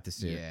like about the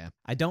suit. Yeah.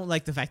 I don't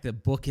like the fact that the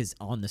book is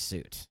on the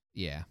suit.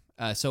 Yeah.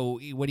 So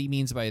what he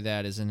means by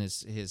that is in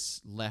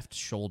his left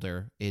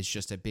shoulder is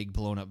just a big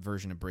blown up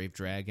version of Brave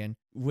Dragon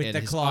With and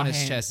the claw on his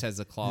hand. chest has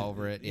a claw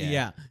over it.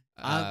 Yeah.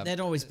 Yeah.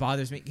 That always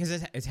bothers me because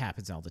it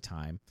happens all the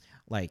time.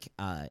 Like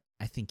I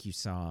think you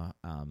saw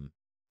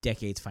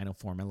Decade's Final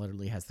Form. It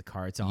literally has the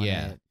cards on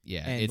Yeah. it.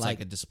 Yeah. And It's like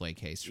like a display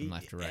case from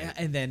left to right.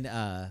 And then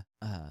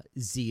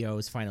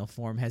Zio's Final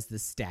Form has the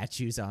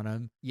statues on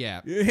him.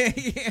 Yeah.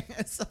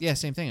 So- Yeah,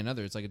 same thing.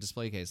 Another, it's like a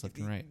display case left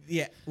and right.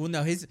 Yeah. Well,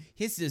 no, his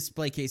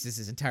display case is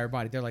his entire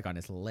body. They're like on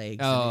his legs.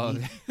 Oh.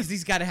 Because they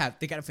got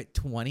to fit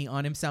 20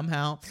 on him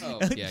somehow. Oh,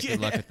 yeah, good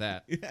luck with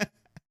that. Yeah.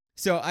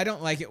 So I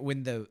don't like it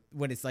when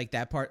it's like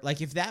that part.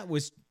 Like if that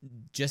was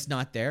just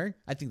not there,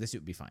 I think the suit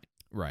would be fine.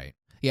 Right.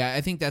 Yeah,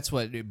 I think that's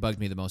what bugged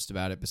me the most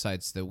about it,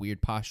 besides the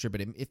weird posture, but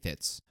it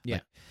fits. Yeah.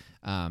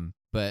 Like,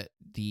 but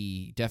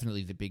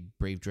definitely the big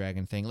Brave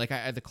Dragon thing. Like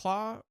the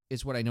claw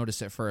is what I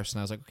noticed at first, and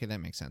I was like, okay, that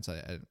makes sense.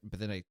 But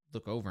then I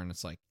look over, and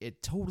it's like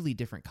totally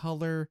different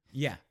color.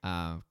 Yeah.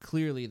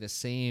 Clearly the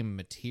same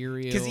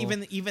material. Because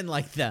even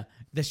like the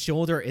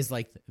shoulder is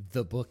like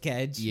the book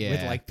edge with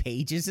Yeah. like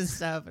pages and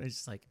stuff, and it's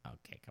just like,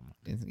 okay, come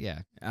on.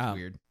 Yeah, Oh.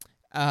 weird.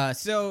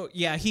 So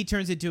yeah, he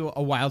turns into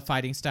a wild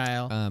fighting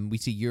style. We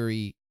see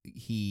Yuri.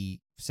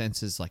 He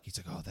senses like he's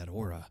like, oh, that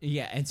aura.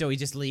 Yeah, and so he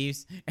just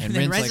leaves, and And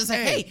then Ren's Ren's like,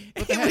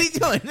 like, "Hey, what are you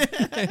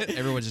doing?"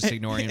 Everyone's just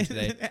ignoring him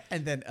today.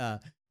 And then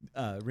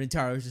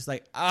Rintaro's just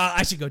like,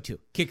 I should go too.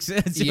 Kicks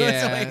Zeus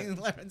Yeah. away and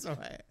runs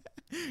away.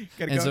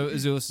 Gotta And go. so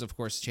Zeus, of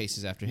course,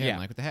 chases after him. Yeah.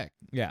 Like, what the heck?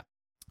 Yeah.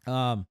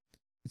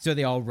 So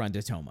they all run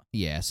to Toma.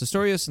 Yeah. So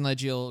Storios and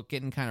Legiel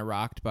getting kind of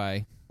rocked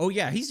by Oh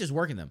yeah, he's just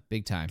working them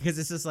big time. because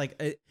it's just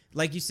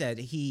like you said,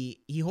 he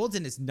holds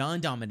in his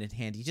non-dominant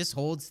hand. He just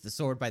holds the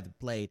sword by the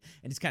blade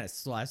and just kind of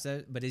slaps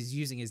it, but is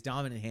using his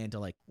dominant hand to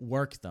like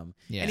work them.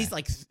 Yeah. And he's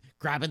like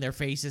grabbing their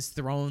faces,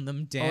 throwing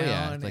them down. Oh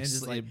yeah, and like,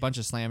 just a bunch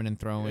of slamming and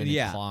throwing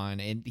Yeah. and clawing.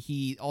 And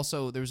he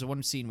also, there was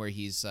one scene where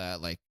he's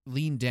like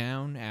leaned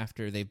down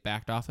after they've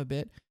backed off a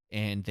bit,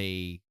 and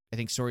I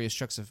think Storios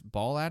chucks a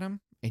ball at him,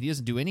 and he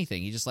doesn't do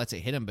anything. He just lets it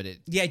hit him, but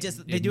it they do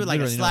it like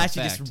a literally no slash. He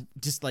effect.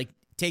 just like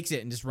takes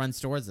it and just runs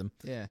towards them.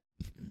 yeah.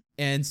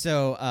 And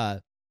so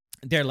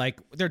they're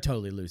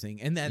totally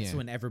losing, and that's Yeah.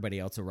 when everybody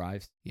else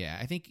arrives. Yeah,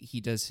 I think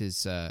he does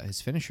his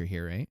finisher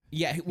here, right?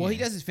 Yeah, well, he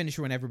Yeah. does his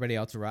finisher when everybody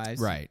else arrives.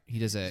 Right. He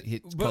does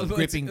it's But- called but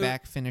gripping it's-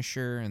 back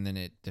finisher, and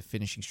then the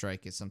finishing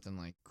strike is something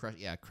like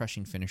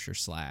crushing finisher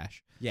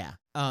slash. Yeah.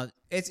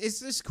 It's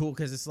just cool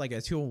because it's like a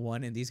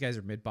 2-on-1, and these guys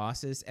are mid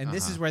bosses, and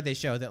this is Uh-huh. where they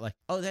show that like,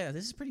 oh, yeah,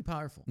 this is pretty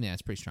powerful. Yeah,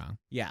 it's pretty strong,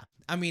 Yeah,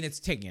 I mean, it's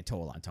taking a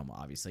toll on Toma,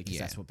 obviously, because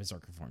Yeah. that's what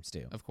Berserker forms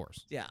do. of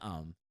course. Yeah.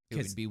 It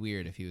would be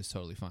weird if he was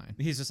totally fine.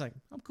 He's just like,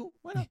 I'm cool.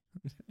 Why not?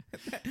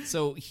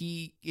 So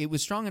it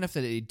was strong enough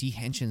that it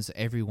dehensions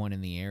everyone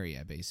in the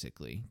area,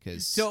 basically.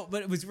 Because So,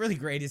 but it was really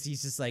great is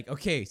he's just like,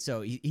 okay,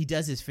 so he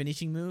does his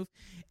finishing move,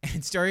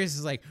 and Storius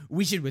is like,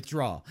 we should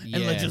withdraw. And Yeah.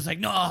 Legio's like,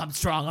 no, I'm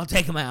strong. I'll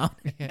take him out.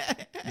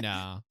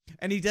 no,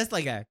 And he does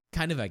like a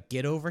kind of a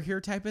get over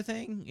here type of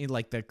thing.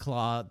 Like the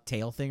claw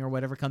tail thing or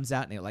whatever comes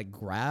out and it like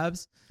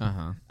grabs.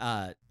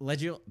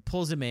 Legio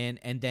pulls him in,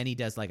 and then he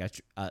does like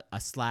a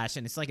slash,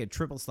 and it's like a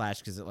triple slash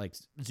because it like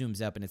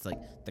zooms up and it's like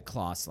the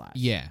claw slash.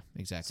 yeah,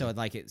 exactly. So it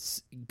like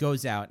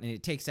goes out and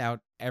it takes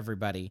out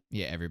everybody.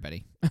 yeah,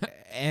 everybody.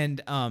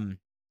 And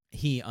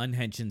he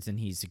unhensions and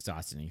he's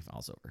exhausted and he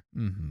falls over.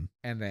 Mm-hmm.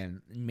 And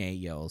then May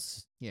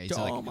yells, Yeah, he's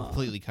like Toma.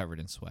 completely covered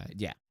in sweat.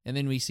 yeah. And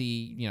then we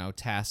see,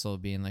 Tassel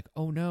being like,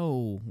 "Oh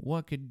no,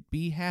 what could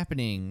be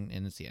happening?"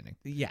 And it's the ending.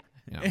 Yeah.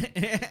 You know?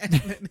 And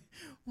then,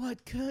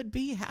 what could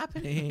be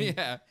happening?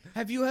 Yeah,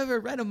 Have you ever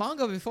read a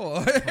manga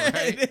before?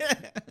 Right.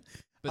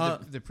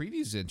 but the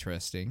preview's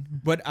interesting.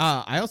 But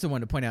I also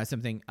want to point out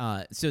something.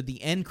 So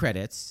the end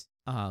credits,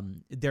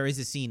 there is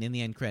a scene in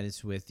the end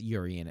credits with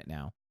Yuri in it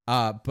now.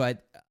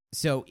 But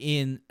so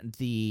in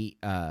the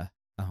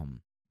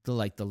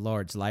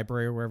large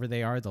library or wherever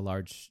they are, the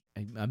large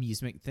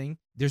amusement thing,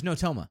 there's no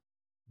Toma.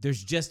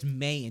 There's just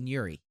May and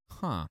Yuri.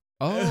 Huh?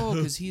 Oh,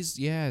 because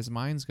his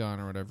mind's gone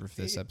or whatever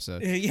for this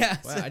episode. Yeah.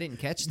 Wow, I didn't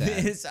catch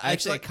that.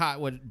 I I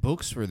caught what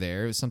books were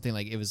there. It was something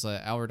like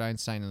Albert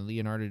Einstein and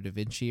Leonardo da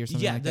Vinci or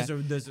something like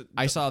that.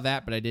 I saw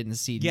that, but I didn't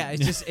see. Yeah,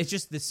 it's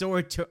just the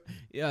sword to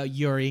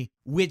Yuri,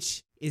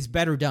 which is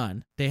better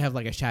done. They have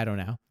like a shadow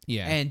now,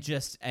 yeah,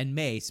 and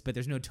mace, but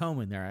there's no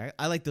tome in there.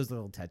 I like those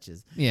little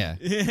touches. yeah.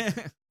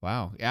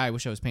 Wow. Yeah, I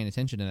wish I was paying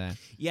attention to that.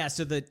 Yeah.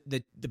 So the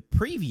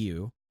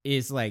preview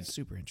is like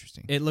Super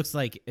interesting. it looks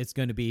like it's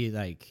going to be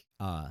like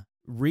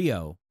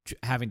Rio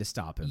having to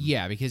stop him.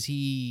 Yeah, because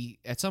he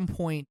at some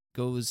point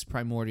goes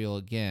primordial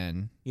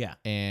again, Yeah.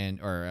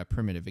 or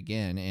primitive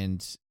again,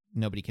 and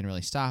nobody can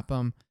really stop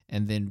him.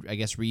 And then I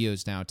guess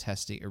Rio's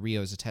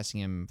testing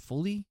him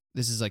fully.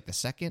 This is like the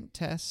second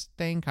test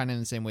thing, kind of in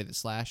the same way that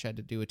Slash had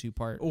to do a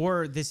 2-part.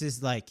 Or this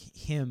is like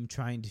him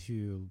trying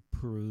to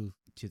prove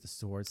to the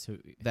swords who.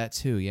 That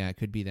too, yeah, it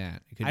could be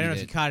that. It could I don't be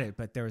know if you caught it,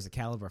 but there was a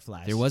Caliber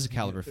flash. There was a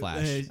Caliber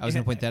flash. I was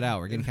going to point that out.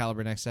 We're getting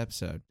Caliber next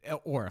episode.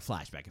 Or a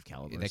flashback of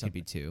Caliber. That could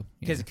be two.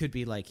 Because it could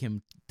be like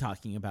him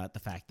talking about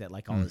the fact that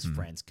like all his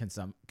friends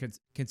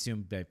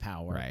consumed by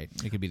power. Right.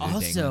 It could be the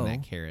Also,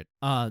 dangling that carrot.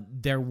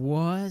 There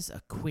was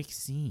a quick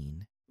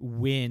scene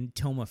when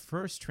Toma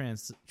first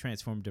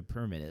transformed to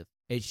primitive.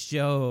 It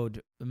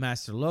showed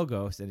Master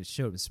Logos and it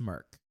showed him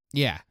smirk.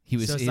 Yeah, he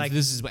was. So it's like-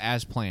 this is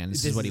as planned.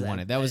 This is what he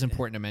wanted. That was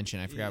important to mention.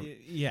 I forgot.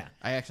 Yeah.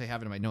 I actually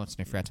have it in my notes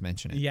and I forgot to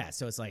mention it. Yeah.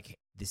 So it's like,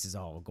 this is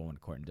all going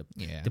according to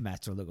Yeah. the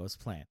Master Logos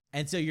plan.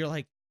 And so you're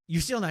like,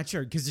 you're still not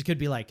sure because it could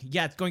be like,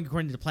 yeah, it's going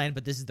according to the plan,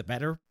 but this is the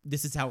better.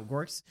 This is how it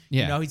works.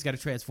 Yeah. You know, he's got to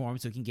transform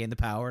so he can gain the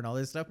power and all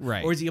this stuff.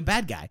 Right. Or is he a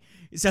bad guy?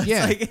 So it's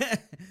Yeah. like,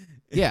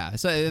 Yeah,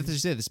 so as I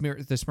said,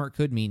 the smirk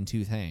could mean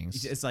two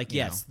things. it's like, you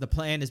yes, the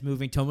plan is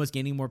moving. Toma's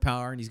gaining more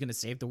power and he's going to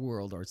save the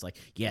world. Or it's like,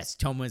 yes,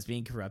 Toma is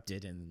being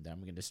corrupted and I'm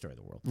going to destroy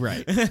the world. know.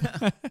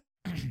 Right.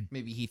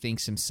 Maybe he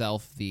thinks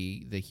himself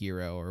the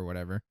hero or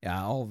whatever.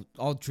 Yeah,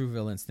 all true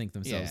villains think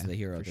themselves Yeah, the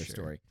hero of for their sure,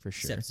 story. for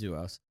sure. Except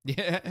Zeus.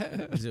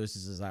 Yeah. Zeus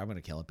is I'm going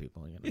to kill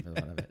people. You know, for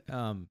the fun of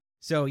it.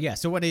 So yeah,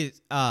 so what is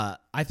I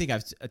think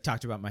I've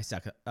talked about my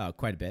suck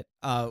quite a bit.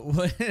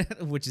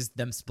 Which is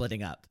them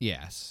splitting up.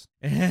 Yes.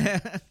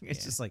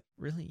 It's just like,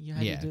 really, you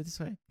had Yeah. to do it this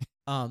way.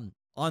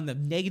 On the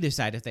negative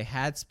side, if they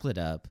had split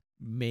up,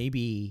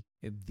 maybe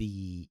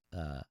the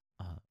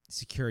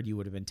security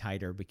would have been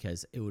tighter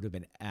because it would have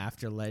been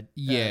after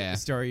Yeah.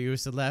 story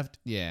used to left.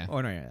 Yeah.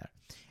 Oh no.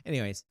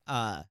 Anyways,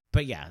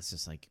 but yeah, it's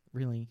just like,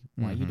 really,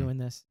 why are you Mhm. doing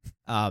this?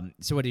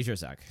 So what is your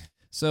suck?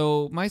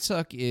 So my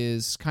suck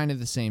is kind of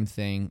the same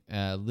thing,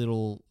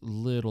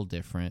 little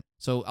different.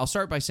 So I'll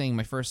start by saying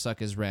my first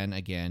suck is Ren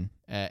again,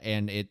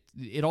 and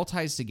it all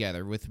ties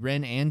together with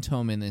Ren and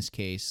Toma in this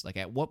case. Like,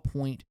 at what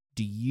point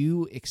do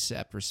you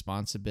accept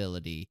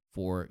responsibility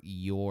for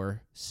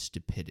your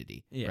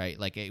stupidity? Yeah. Right?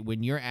 Like,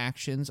 when your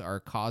actions are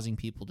causing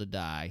people to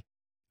die,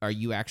 are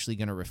you actually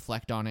going to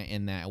reflect on it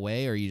in that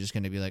way? Or are you just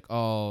going to be like,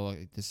 oh,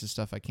 this is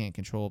stuff I can't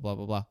control, blah,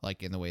 blah, blah,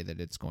 like in the way that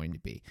it's going to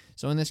be?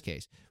 So in this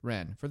case,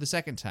 Ren, for the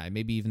second time,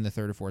 maybe even the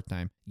third or fourth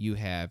time, you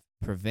have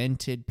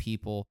prevented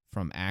people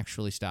from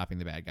actually stopping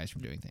the bad guys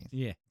from doing things.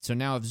 Yeah. So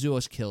now if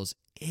Zeus kills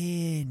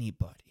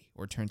anybody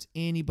or turns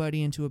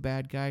anybody into a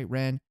bad guy,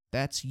 Ren,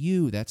 that's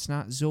you. That's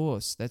not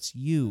Zeus. That's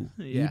you.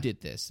 Yeah. You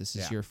did this. This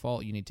is Yeah. your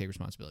fault. You need to take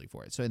responsibility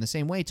for it. So in the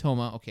same way,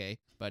 Toma, okay,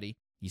 buddy,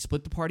 you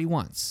split the party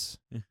once.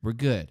 Yeah. We're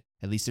good.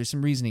 At least there's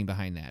some reasoning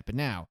behind that. But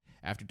now,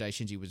 after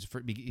Daishinji was,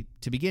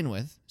 to begin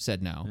with,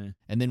 said no, Yeah.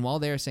 and then while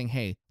they're saying,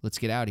 hey, let's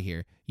get out of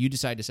here, you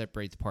decide to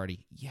separate the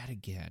party yet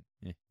again.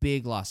 Yeah.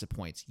 Big loss of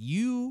points.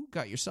 You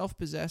got yourself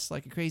possessed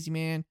like a crazy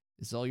man.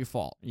 It's all your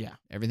fault. Yeah.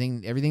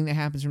 Everything that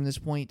happens from this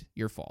point,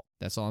 your fault.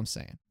 That's all I'm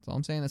saying. That's all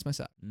I'm saying. That's my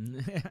suck.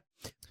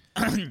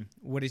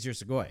 What is your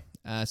Sugoi?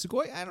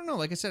 Sugoi, I don't know.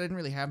 Like I said, I didn't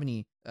really have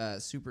any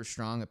super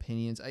strong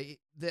opinions.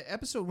 The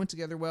episode went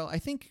together well. I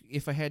think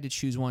if I had to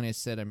choose one,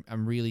 it's that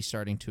I'm really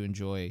starting to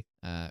enjoy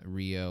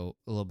Rio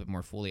a little bit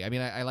more fully. I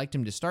mean, I liked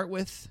him to start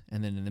with,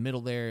 and then in the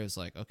middle there, it was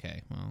like,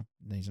 okay, well,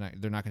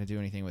 they're not going to do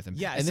anything with him.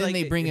 Yeah, and it's then like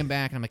they bring him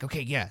back, and I'm like,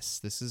 okay, yes,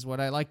 this is what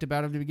I liked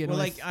about him to begin Well,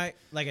 with.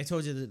 like I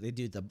told you that they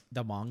do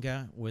the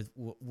manga with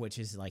which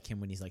is like him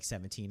when he's like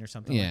 17 or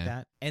something Yeah. like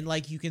that, and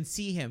like you can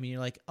see him, and you're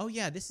like, oh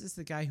yeah, this is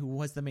the guy who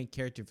was the main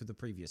character for the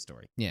previous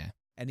story, Yeah.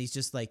 and he's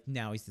just like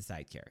now he's the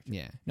side character.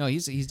 Yeah. No,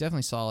 he's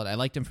definitely solid. I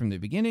liked him from the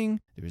beginning.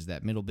 There was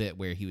that middle bit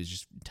where he was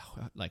just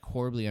like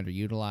horribly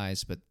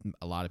underutilized, but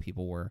a lot of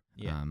people were.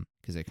 Yeah.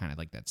 Because they kind of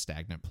like that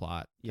stagnant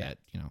plot. Yeah.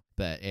 That,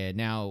 but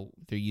now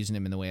they're using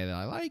him in the way that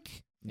I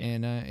like. Yeah.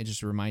 And it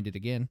just reminded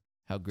again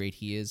how great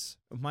he is.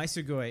 My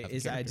Sugoi Of the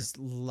is I character. just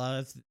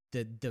love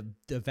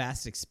the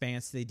vast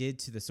expanse they did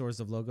to the Swords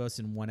of Logos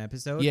in one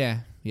episode. Yeah.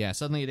 Yeah.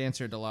 Suddenly it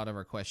answered a lot of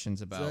our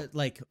questions about So,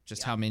 like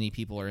just how many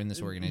people are in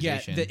this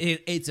organization. Yeah,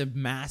 it's a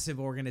massive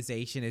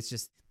organization. It's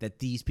just that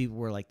these people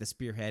were like the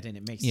spearhead, and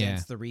it makes Yeah.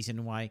 sense the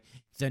reason why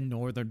the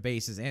northern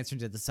base is answering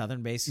to the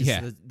southern base. 'Cause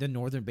Yeah. the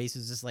northern base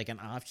is just like an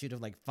offshoot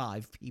of like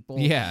 5 people.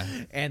 Yeah.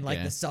 and like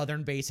Yeah. the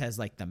southern base has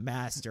like the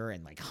master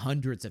and like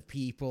hundreds of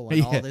people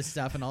and all Yeah. this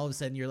stuff. And all of a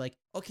sudden, you're like,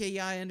 okay,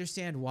 yeah, I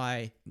understand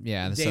why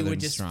Yeah. The they Southern would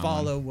just strong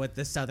follow one. what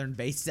the southern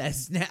base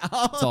says now.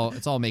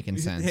 It's all making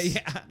sense.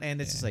 Yeah,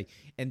 and it's just like,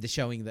 and the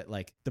showing that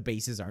like the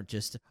bases aren't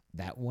just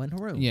that one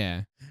room.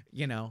 Yeah.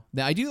 you know.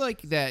 Now, I do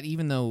like that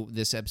even though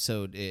this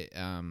episode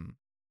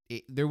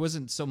there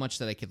wasn't so much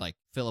that I could like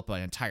fill up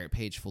an entire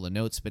page full of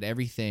notes, but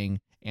everything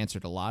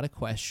answered a lot of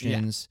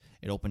questions.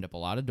 It opened up a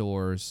lot of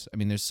doors. I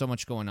mean, there's so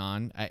much going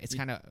on. It's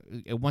kind of,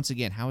 once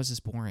again, how is this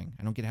boring?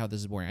 I don't get how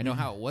this is boring. I know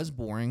how it was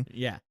boring.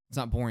 Yeah. It's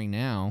not boring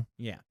now.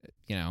 Yeah.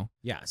 You know?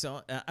 Yeah.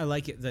 So I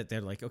like it that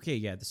they're like, okay,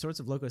 yeah, the Swords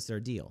of Logos, they're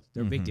a deal.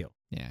 They're a big deal.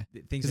 Yeah.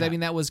 Things Because I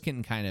mean, that was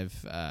getting kind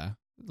of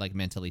like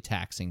mentally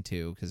taxing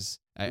too. Because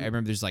I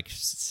remember there's like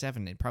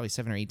probably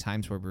 7 or 8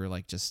 times where we were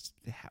like, just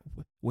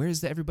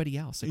where's everybody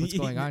else? Like, what's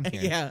going on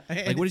here? Yeah.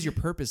 Like, what is your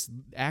purpose?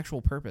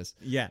 Actual purpose?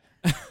 Yeah.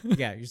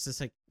 Yeah. You're just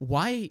like,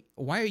 why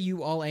are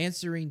you all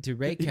answering to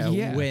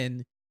Reiko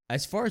when,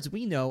 as far as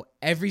we know,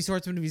 every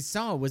swordsman we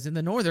saw was in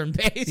the northern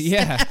base?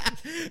 Yeah.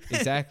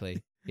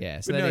 Exactly. Yeah.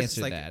 So But that no, it's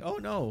answered like, that. oh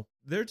no,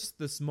 they're just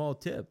the small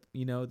tip.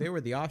 You know, they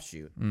were the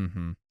offshoot.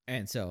 Mm-hmm.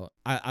 And so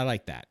I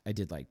like that. I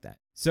did like that.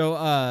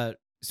 So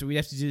we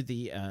have to do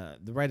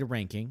the writer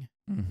ranking.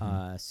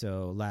 Mm-hmm.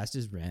 So last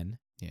is Ren.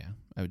 Yeah.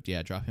 I would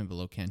drop him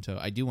below Kento.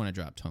 I do want to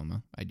drop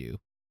Toma. I do.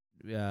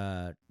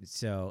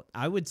 So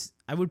I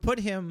would put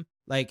him,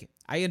 like,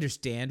 I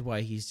understand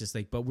why he's just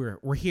like, but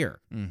we're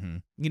here. Mm-hmm.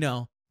 You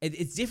know,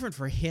 it's different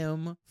for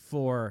him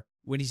for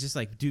when he's just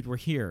like, dude, we're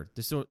here.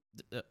 So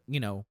you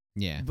know.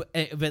 Yeah.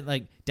 But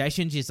like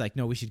Daishinji is like,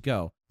 no, we should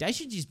go.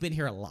 Daishinji's been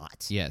here a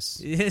lot. Yes.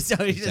 So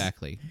he's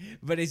Exactly.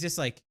 but it's just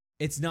like,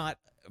 it's not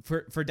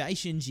for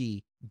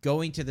Daishinji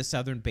going to the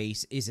southern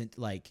base isn't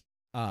like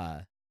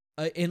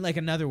in like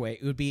another way.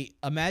 It would be,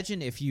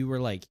 imagine if you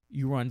were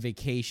on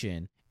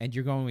vacation and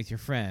you're going with your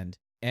friend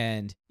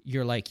and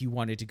you're like, you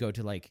wanted to go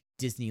to like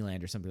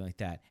Disneyland or something like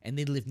that, and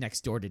they live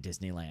next door to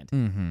Disneyland.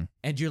 Mm-hmm.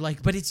 And you're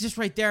like, but it's just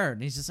right there.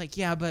 And he's just like,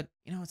 yeah, but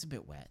you know, it's a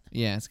bit wet.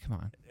 Yeah, come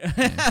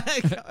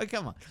on.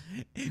 Come on.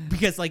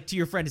 Because like to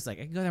your friend, it's like,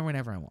 I can go there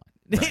whenever I want.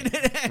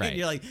 Right. And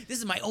you're like, this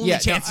is my only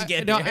chance to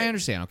get there. there. I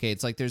understand. Okay,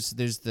 it's like there's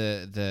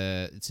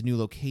the it's a new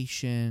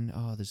location.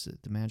 Oh, there's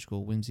the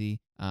magical whimsy.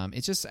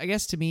 It's just, I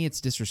guess to me,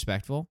 it's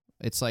disrespectful.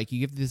 It's like you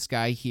give this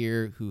guy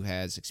here who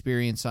has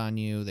experience on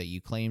you that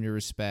you claim to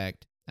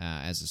respect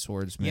as a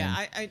swordsman,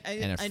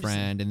 and a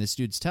friend, and this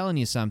dude's telling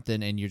you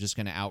something, and you're just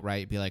going to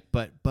outright be like,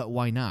 but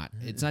why not?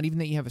 It's not even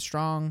that you have a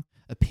strong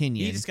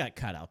opinion. He just got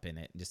caught up in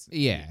it.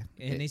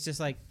 And he's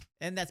just like,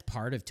 and that's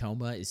part of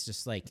Toma. It's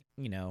just like,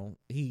 you know,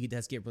 he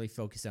does get really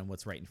focused on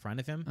what's right in front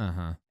of him,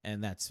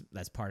 and that's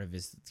part of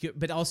his.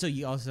 But also,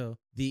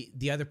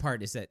 the other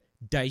part is that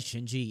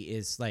Daishinji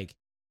is like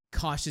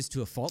cautious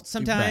to a fault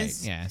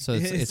sometimes. Right. Yeah. So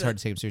it's hard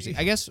to take him seriously.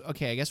 I guess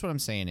what I'm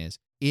saying is,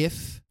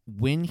 if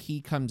when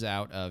he comes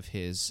out of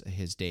his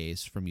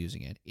days from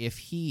using it, if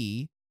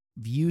he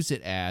views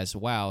it as,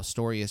 wow,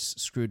 Storius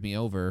screwed me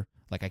over,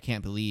 like I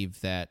can't believe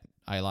that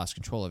I lost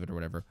control of it or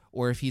whatever,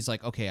 or if he's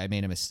like, okay, I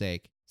made a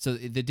mistake. So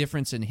the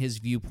difference in his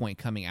viewpoint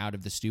coming out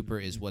of the stupor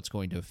is what's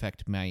going to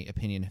affect my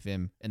opinion of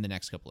him in the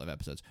next couple of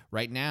episodes.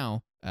 Right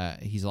now,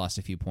 he's lost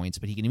a few points,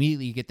 but he can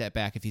immediately get that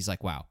back if he's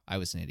like, wow, I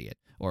was an idiot.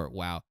 Or,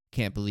 wow,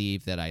 can't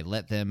believe that I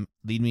let them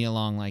lead me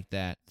along like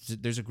that.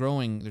 There's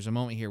a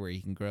moment here where he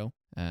can grow,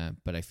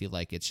 but I feel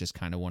like it's just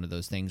kind of one of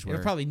those things where...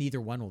 Probably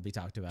neither one will be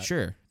talked about.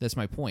 Sure, that's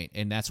my point,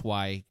 and that's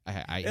why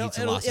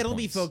it'll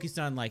be focused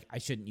on, like, I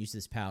shouldn't use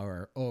this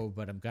power,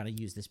 but I'm going to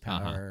use this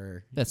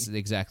power. That's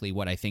exactly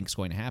what I think is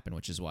going to happen,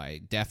 which is why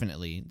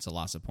definitely it's a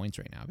loss of points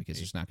right now, because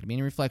there's not going to be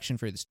any reflection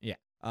for this. Yeah.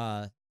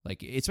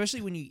 Like,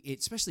 especially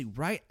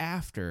right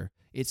after,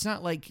 it's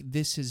not like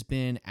this has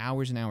been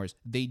hours and hours.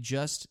 They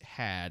just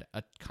had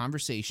a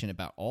conversation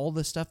about all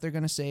the stuff they're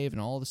going to save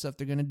and all the stuff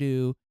they're going to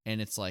do.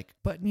 And it's like,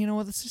 but you know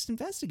what? Let's just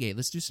investigate.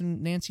 Let's do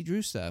some Nancy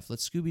Drew stuff.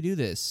 Let's Scooby-Doo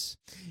this.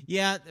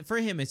 Yeah. For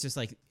him, it's just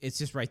like, it's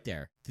just right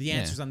there. The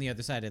answer's on the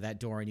other side of that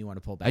door and you want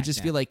to pull back. I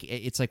just feel like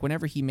it's like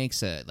whenever he makes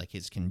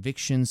his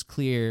convictions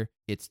clear,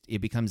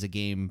 it becomes a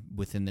game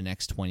within the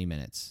next 20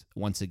 minutes.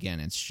 Once again,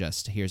 it's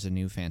just, here's a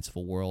new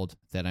fanciful world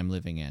that I'm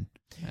living in.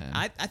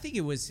 I think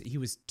he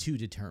was too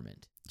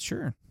determined.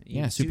 Sure.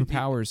 Yeah,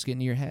 superpowers get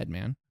into your head,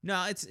 man.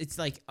 No, it's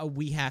like,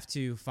 we have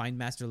to find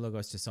Master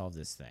Logos to solve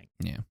this thing.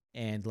 Yeah.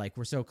 And like,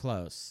 we're so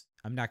close.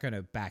 I'm not going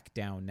to back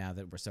down now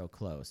that we're so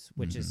close,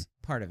 which is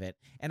part of it.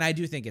 And I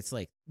do think it's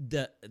like,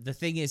 the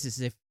thing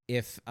is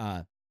if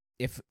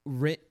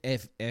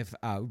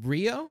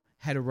Rio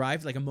had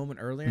arrived like a moment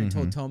earlier and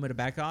told Toma to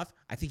back off,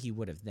 I think he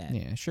would have then.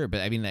 Yeah, sure.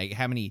 But I mean, like,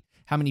 how many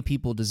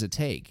people does it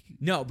take?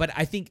 No, but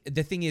I think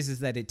the thing is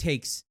that it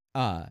takes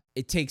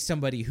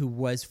somebody who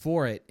was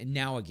for it and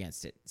now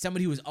against it.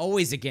 Somebody who was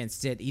always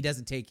against it. He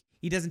doesn't take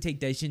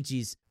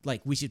Daishinji's,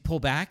 like, we should pull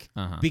back,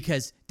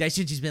 because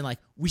Daishinji's been like,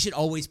 we should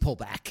always pull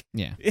back.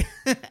 Yeah.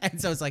 And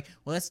so it's like,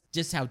 well, that's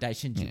just how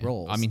Daishinji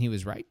rolls. I mean, he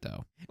was right,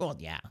 though. Well,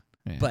 yeah.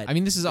 Yeah. But I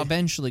mean, this is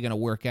eventually going to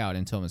work out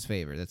in Toma's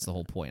favor. That's the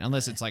whole point.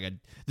 Unless it's like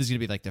this is going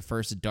to be like the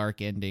first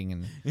dark ending,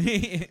 and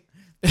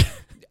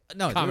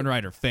no, Kamen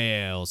Rider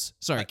fails.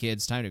 Sorry,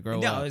 kids, time to grow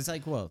up. No, it's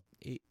like, well,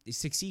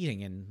 succeeding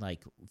in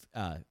like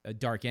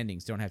dark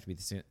endings don't have to be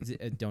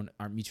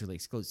aren't mutually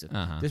exclusive.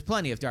 There's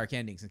plenty of dark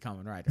endings in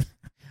Kamen Rider.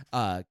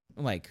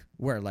 like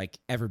where like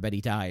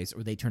everybody dies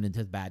or they turn into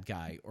the bad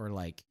guy or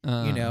like you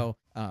Uh. know.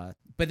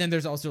 But then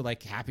there's also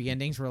like happy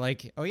endings where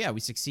like, oh yeah,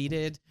 we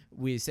succeeded,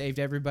 we saved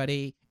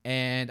everybody,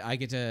 and I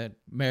get to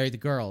marry the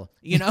girl.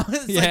 You know,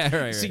 It's Yeah, like,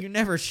 right, So right. you're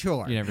never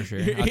sure. You're never sure.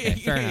 Okay,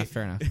 fair enough.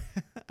 Fair enough.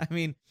 I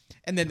mean,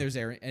 and then there's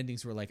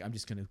endings where like I'm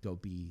just gonna go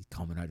be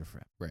Kamen Rider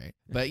forever. Right.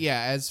 But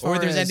yeah, as far Or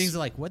there's as endings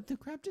like, what the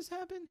crap just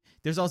happened?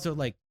 There's also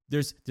like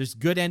there's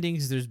good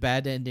endings, there's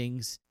bad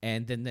endings,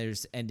 and then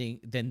there's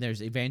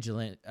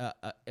Evangelion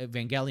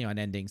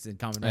endings in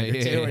Kamen Rider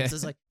yeah, too. Where yeah. It's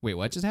just like, wait,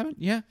 what just happened?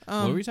 yeah,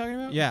 What were we talking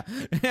about? yeah,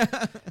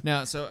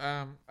 No, so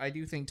I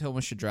do think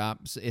Toma should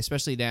drop,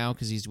 especially now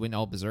because he's went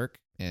all berserk.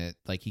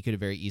 Like he could have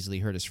very easily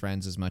hurt his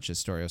friends as much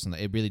as Storios, and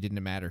it really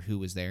didn't matter who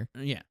was there.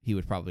 yeah, He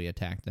would probably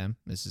attack them.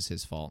 This is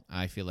his fault.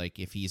 I feel like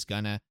if he's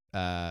gonna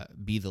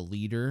be the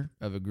leader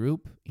of a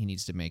group, he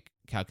needs to make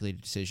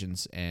calculated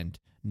decisions and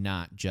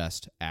not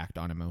just act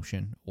on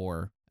emotion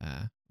or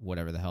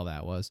whatever the hell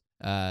that was.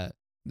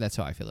 That's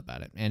how I feel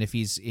about it. And if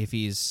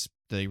he's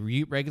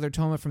the regular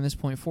Toma from this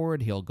point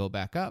forward, he'll go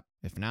back up.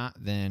 If not,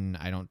 then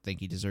I don't think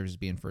he deserves to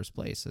be in first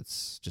place.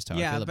 That's just how I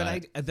yeah. feel But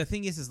about it. the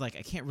thing is like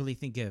I can't really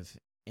think of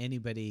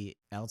anybody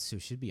else who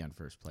should be on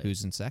first place.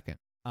 Who's in second?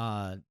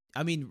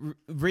 I mean,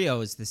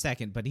 Rio is the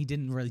second, but he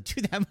didn't really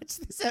do that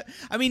much.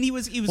 I mean, he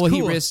was Well,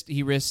 cool.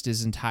 he risked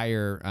his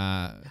entire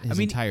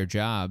entire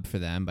job for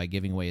them by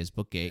giving away his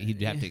book gate.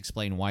 He'd have to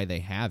explain why they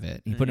have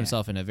it. He put Yeah.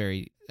 himself in a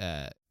very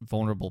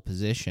vulnerable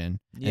position,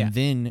 Yeah. and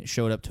then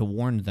showed up to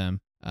warn them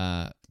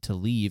to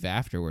leave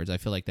afterwards. I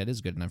feel like that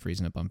is good enough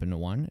reason to bump into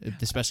one,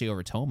 especially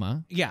over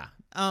Toma. Yeah.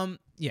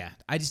 Yeah.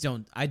 I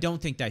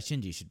don't think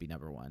Daishinji should be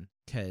number one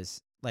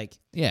because like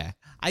Yeah,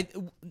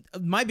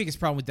 my biggest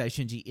problem with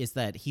Daishinji is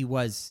that he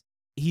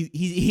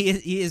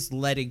is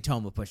letting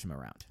Toma push him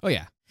around. oh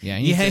yeah, yeah.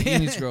 He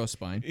needs to grow a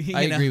spine. You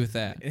I know? agree with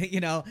that.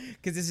 You know,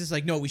 because it's just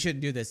like, no, we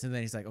shouldn't do this, and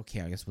then he's like,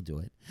 okay, I guess we'll do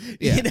it.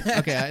 Yeah, You know?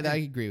 okay, I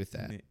agree with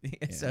that.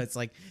 So it's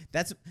like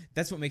that's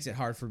what makes it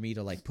hard for me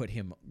to like put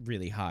him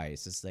really high.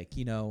 It's just like,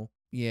 you know,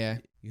 Yeah,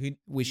 you,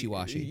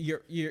 wishy-washy.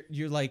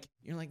 You're like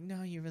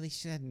no, you really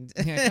shouldn't.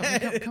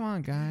 Yeah, come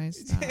on,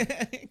 guys. Stop.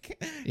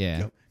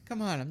 Yeah.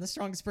 Come on, I'm the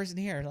strongest person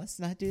here. Let's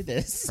not do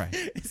this. Right.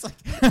 It's like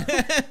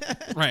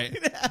Right.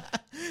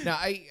 Now,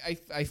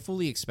 I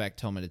fully expect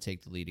Toma to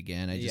take the lead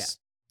again. I just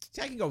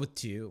I can go with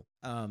 2.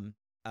 And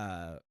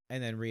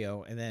then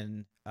Rio, and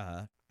then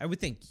I would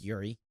think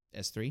Yuri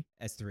S3.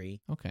 S3.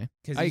 Okay,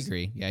 'Cause I he's-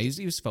 agree. Yeah,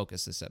 he was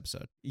focused this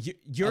episode.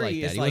 Yuri like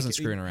that. is He like wasn't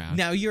screwing around.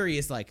 Now Yuri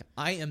is like,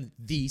 I am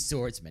the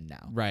swordsman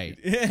now. Right,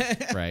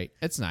 right.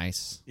 It's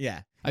nice.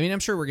 Yeah. I mean, I'm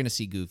sure we're gonna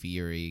see Goofy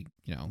Yuri,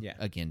 Yeah.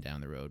 again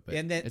down the road. But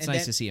And then it's and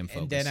nice then- to see him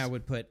focused. And then I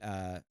would put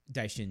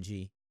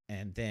Daishinji,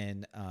 and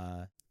then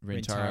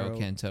Rintaro,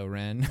 Kento,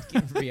 Ren.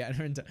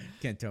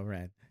 Kento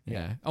Ren.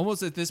 Yeah,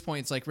 almost at this point,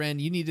 it's like Ren,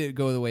 you need to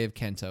go the way of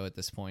Kento. At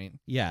this point,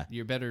 Yeah.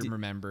 you're better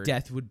remembered.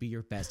 Death would be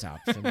your best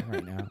option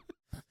right now.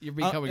 You're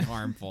becoming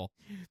harmful.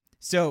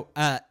 So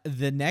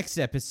the next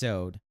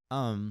episode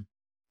of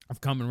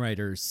Kamen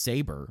Rider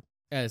Saber,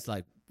 it's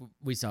like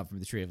we saw from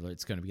the trailer,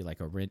 it's going to be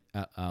like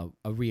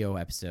a Rio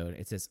episode.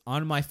 It says,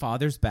 "On my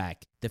father's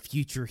back, the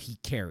future he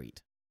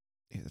carried."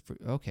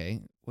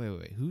 Okay,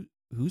 wait.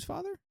 Whose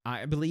father?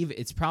 I believe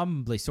it's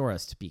probably Sora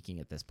speaking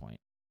at this point.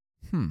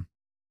 Hmm.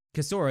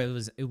 Because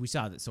we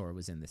saw that Sora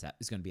was in this.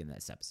 Is going to be in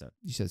this episode.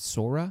 You said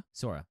Sora?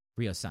 Sora,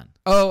 Rio's son.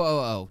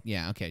 Oh.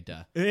 Yeah. Okay.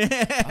 Duh.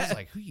 I I was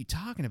like, who are you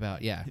talking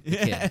about? Yeah,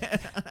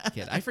 the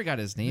kid. I forgot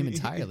his name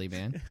entirely,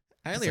 man.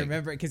 I It's only like-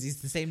 remember it because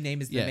he's the same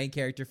name as the Yeah. main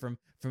character from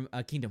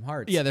Kingdom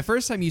Hearts. Yeah, the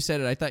first time you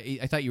said it,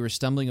 I thought you were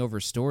stumbling over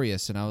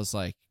Storius, and I was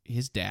like,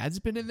 his dad's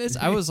been in this.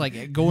 I was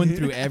like going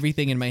through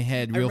everything in my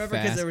head I real remember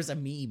because fast. there was a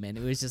meme and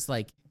it was just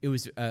like it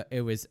was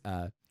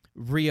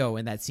Rio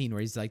in that scene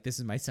where he's like, "This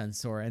is my son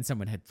Sora," and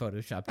someone had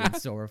photoshopped in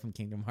Sora from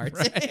Kingdom Hearts.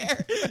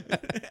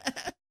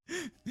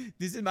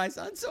 This is my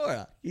son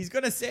Sora. He's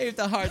gonna save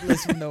the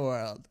heartless from the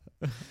world,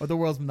 or the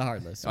world from the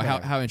heartless. Oh,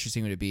 how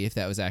interesting would it be if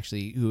that was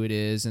actually who it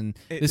is? And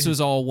this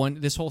was all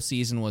one. This whole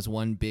season was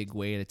one big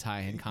way to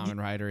tie in Kamen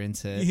Rider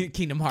into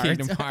Kingdom Hearts.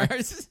 Kingdom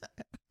Hearts.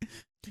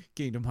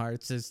 Kingdom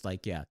Hearts is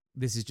like, yeah,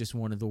 this is just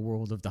one of the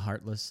world of the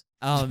heartless.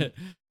 It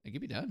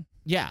could be done.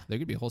 Yeah. There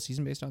could be a whole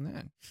season based on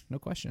that. No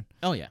question.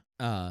 Oh yeah.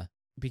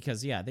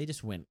 Because yeah, they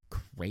just went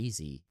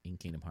crazy in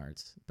Kingdom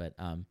Hearts, but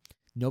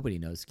nobody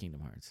knows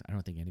Kingdom Hearts. I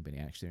don't think anybody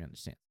actually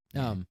understands.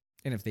 Yeah.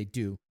 And if they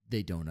do,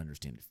 they don't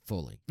understand it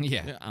fully.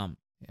 Yeah.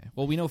 Yeah.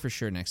 Well, we know for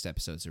sure next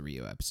episode's a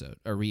Rio episode.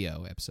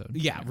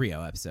 Yeah,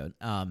 Rio episode.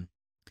 I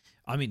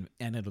mean,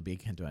 and it'll be a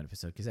Kento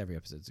episode because every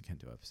episode's a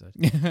Kento episode.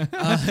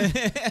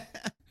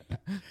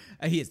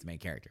 He is the main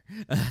character.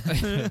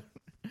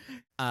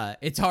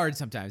 It's hard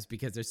sometimes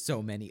because there's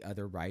so many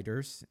other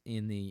writers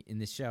in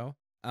this show.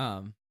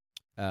 So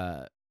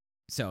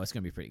it's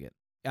gonna be pretty good.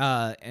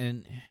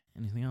 And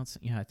anything else?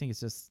 Yeah, I think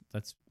that's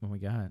what we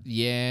got.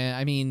 Yeah,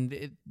 I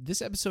mean,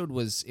 this episode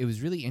was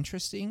really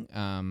interesting.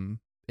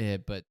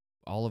 But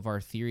all of our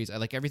theories. I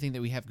like everything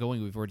that we have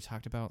going. We've already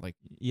talked about. Like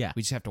Yeah.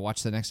 we just have to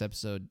watch the next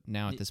episode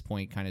now at this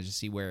point, kind of just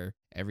see where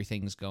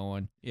everything's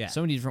going. Yeah.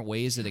 So many different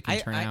ways that it can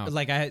turn out.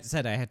 Like I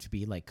said, I have to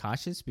be like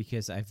cautious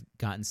because I've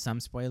gotten some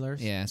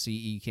spoilers. Yeah, so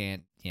you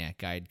can't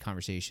guide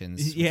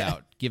conversations Yeah.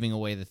 without giving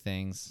away the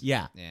things.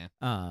 Yeah. Yeah.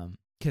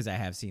 Because I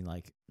have seen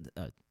like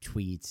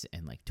tweets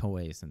and like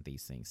toys and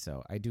these things,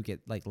 so I do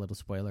get like little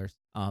spoilers.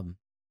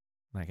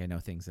 Like I know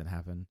things that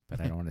happen, but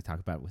I don't want to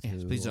talk about it with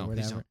Yes, who please or don't,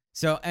 whatever. please don't.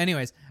 So,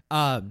 anyways,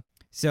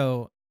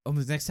 so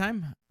almost next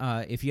time,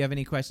 if you have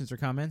any questions or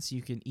comments,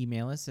 you can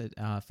email us at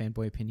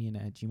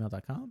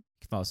fanboyopinion@gmail.com. You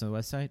can follow us on the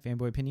website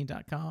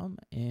fanboyopinion.com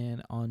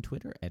and on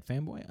Twitter at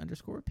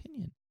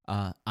fanboy_opinion.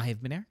 I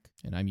have been Eric,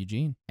 And I'm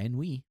Eugene. and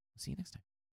we will see you next time.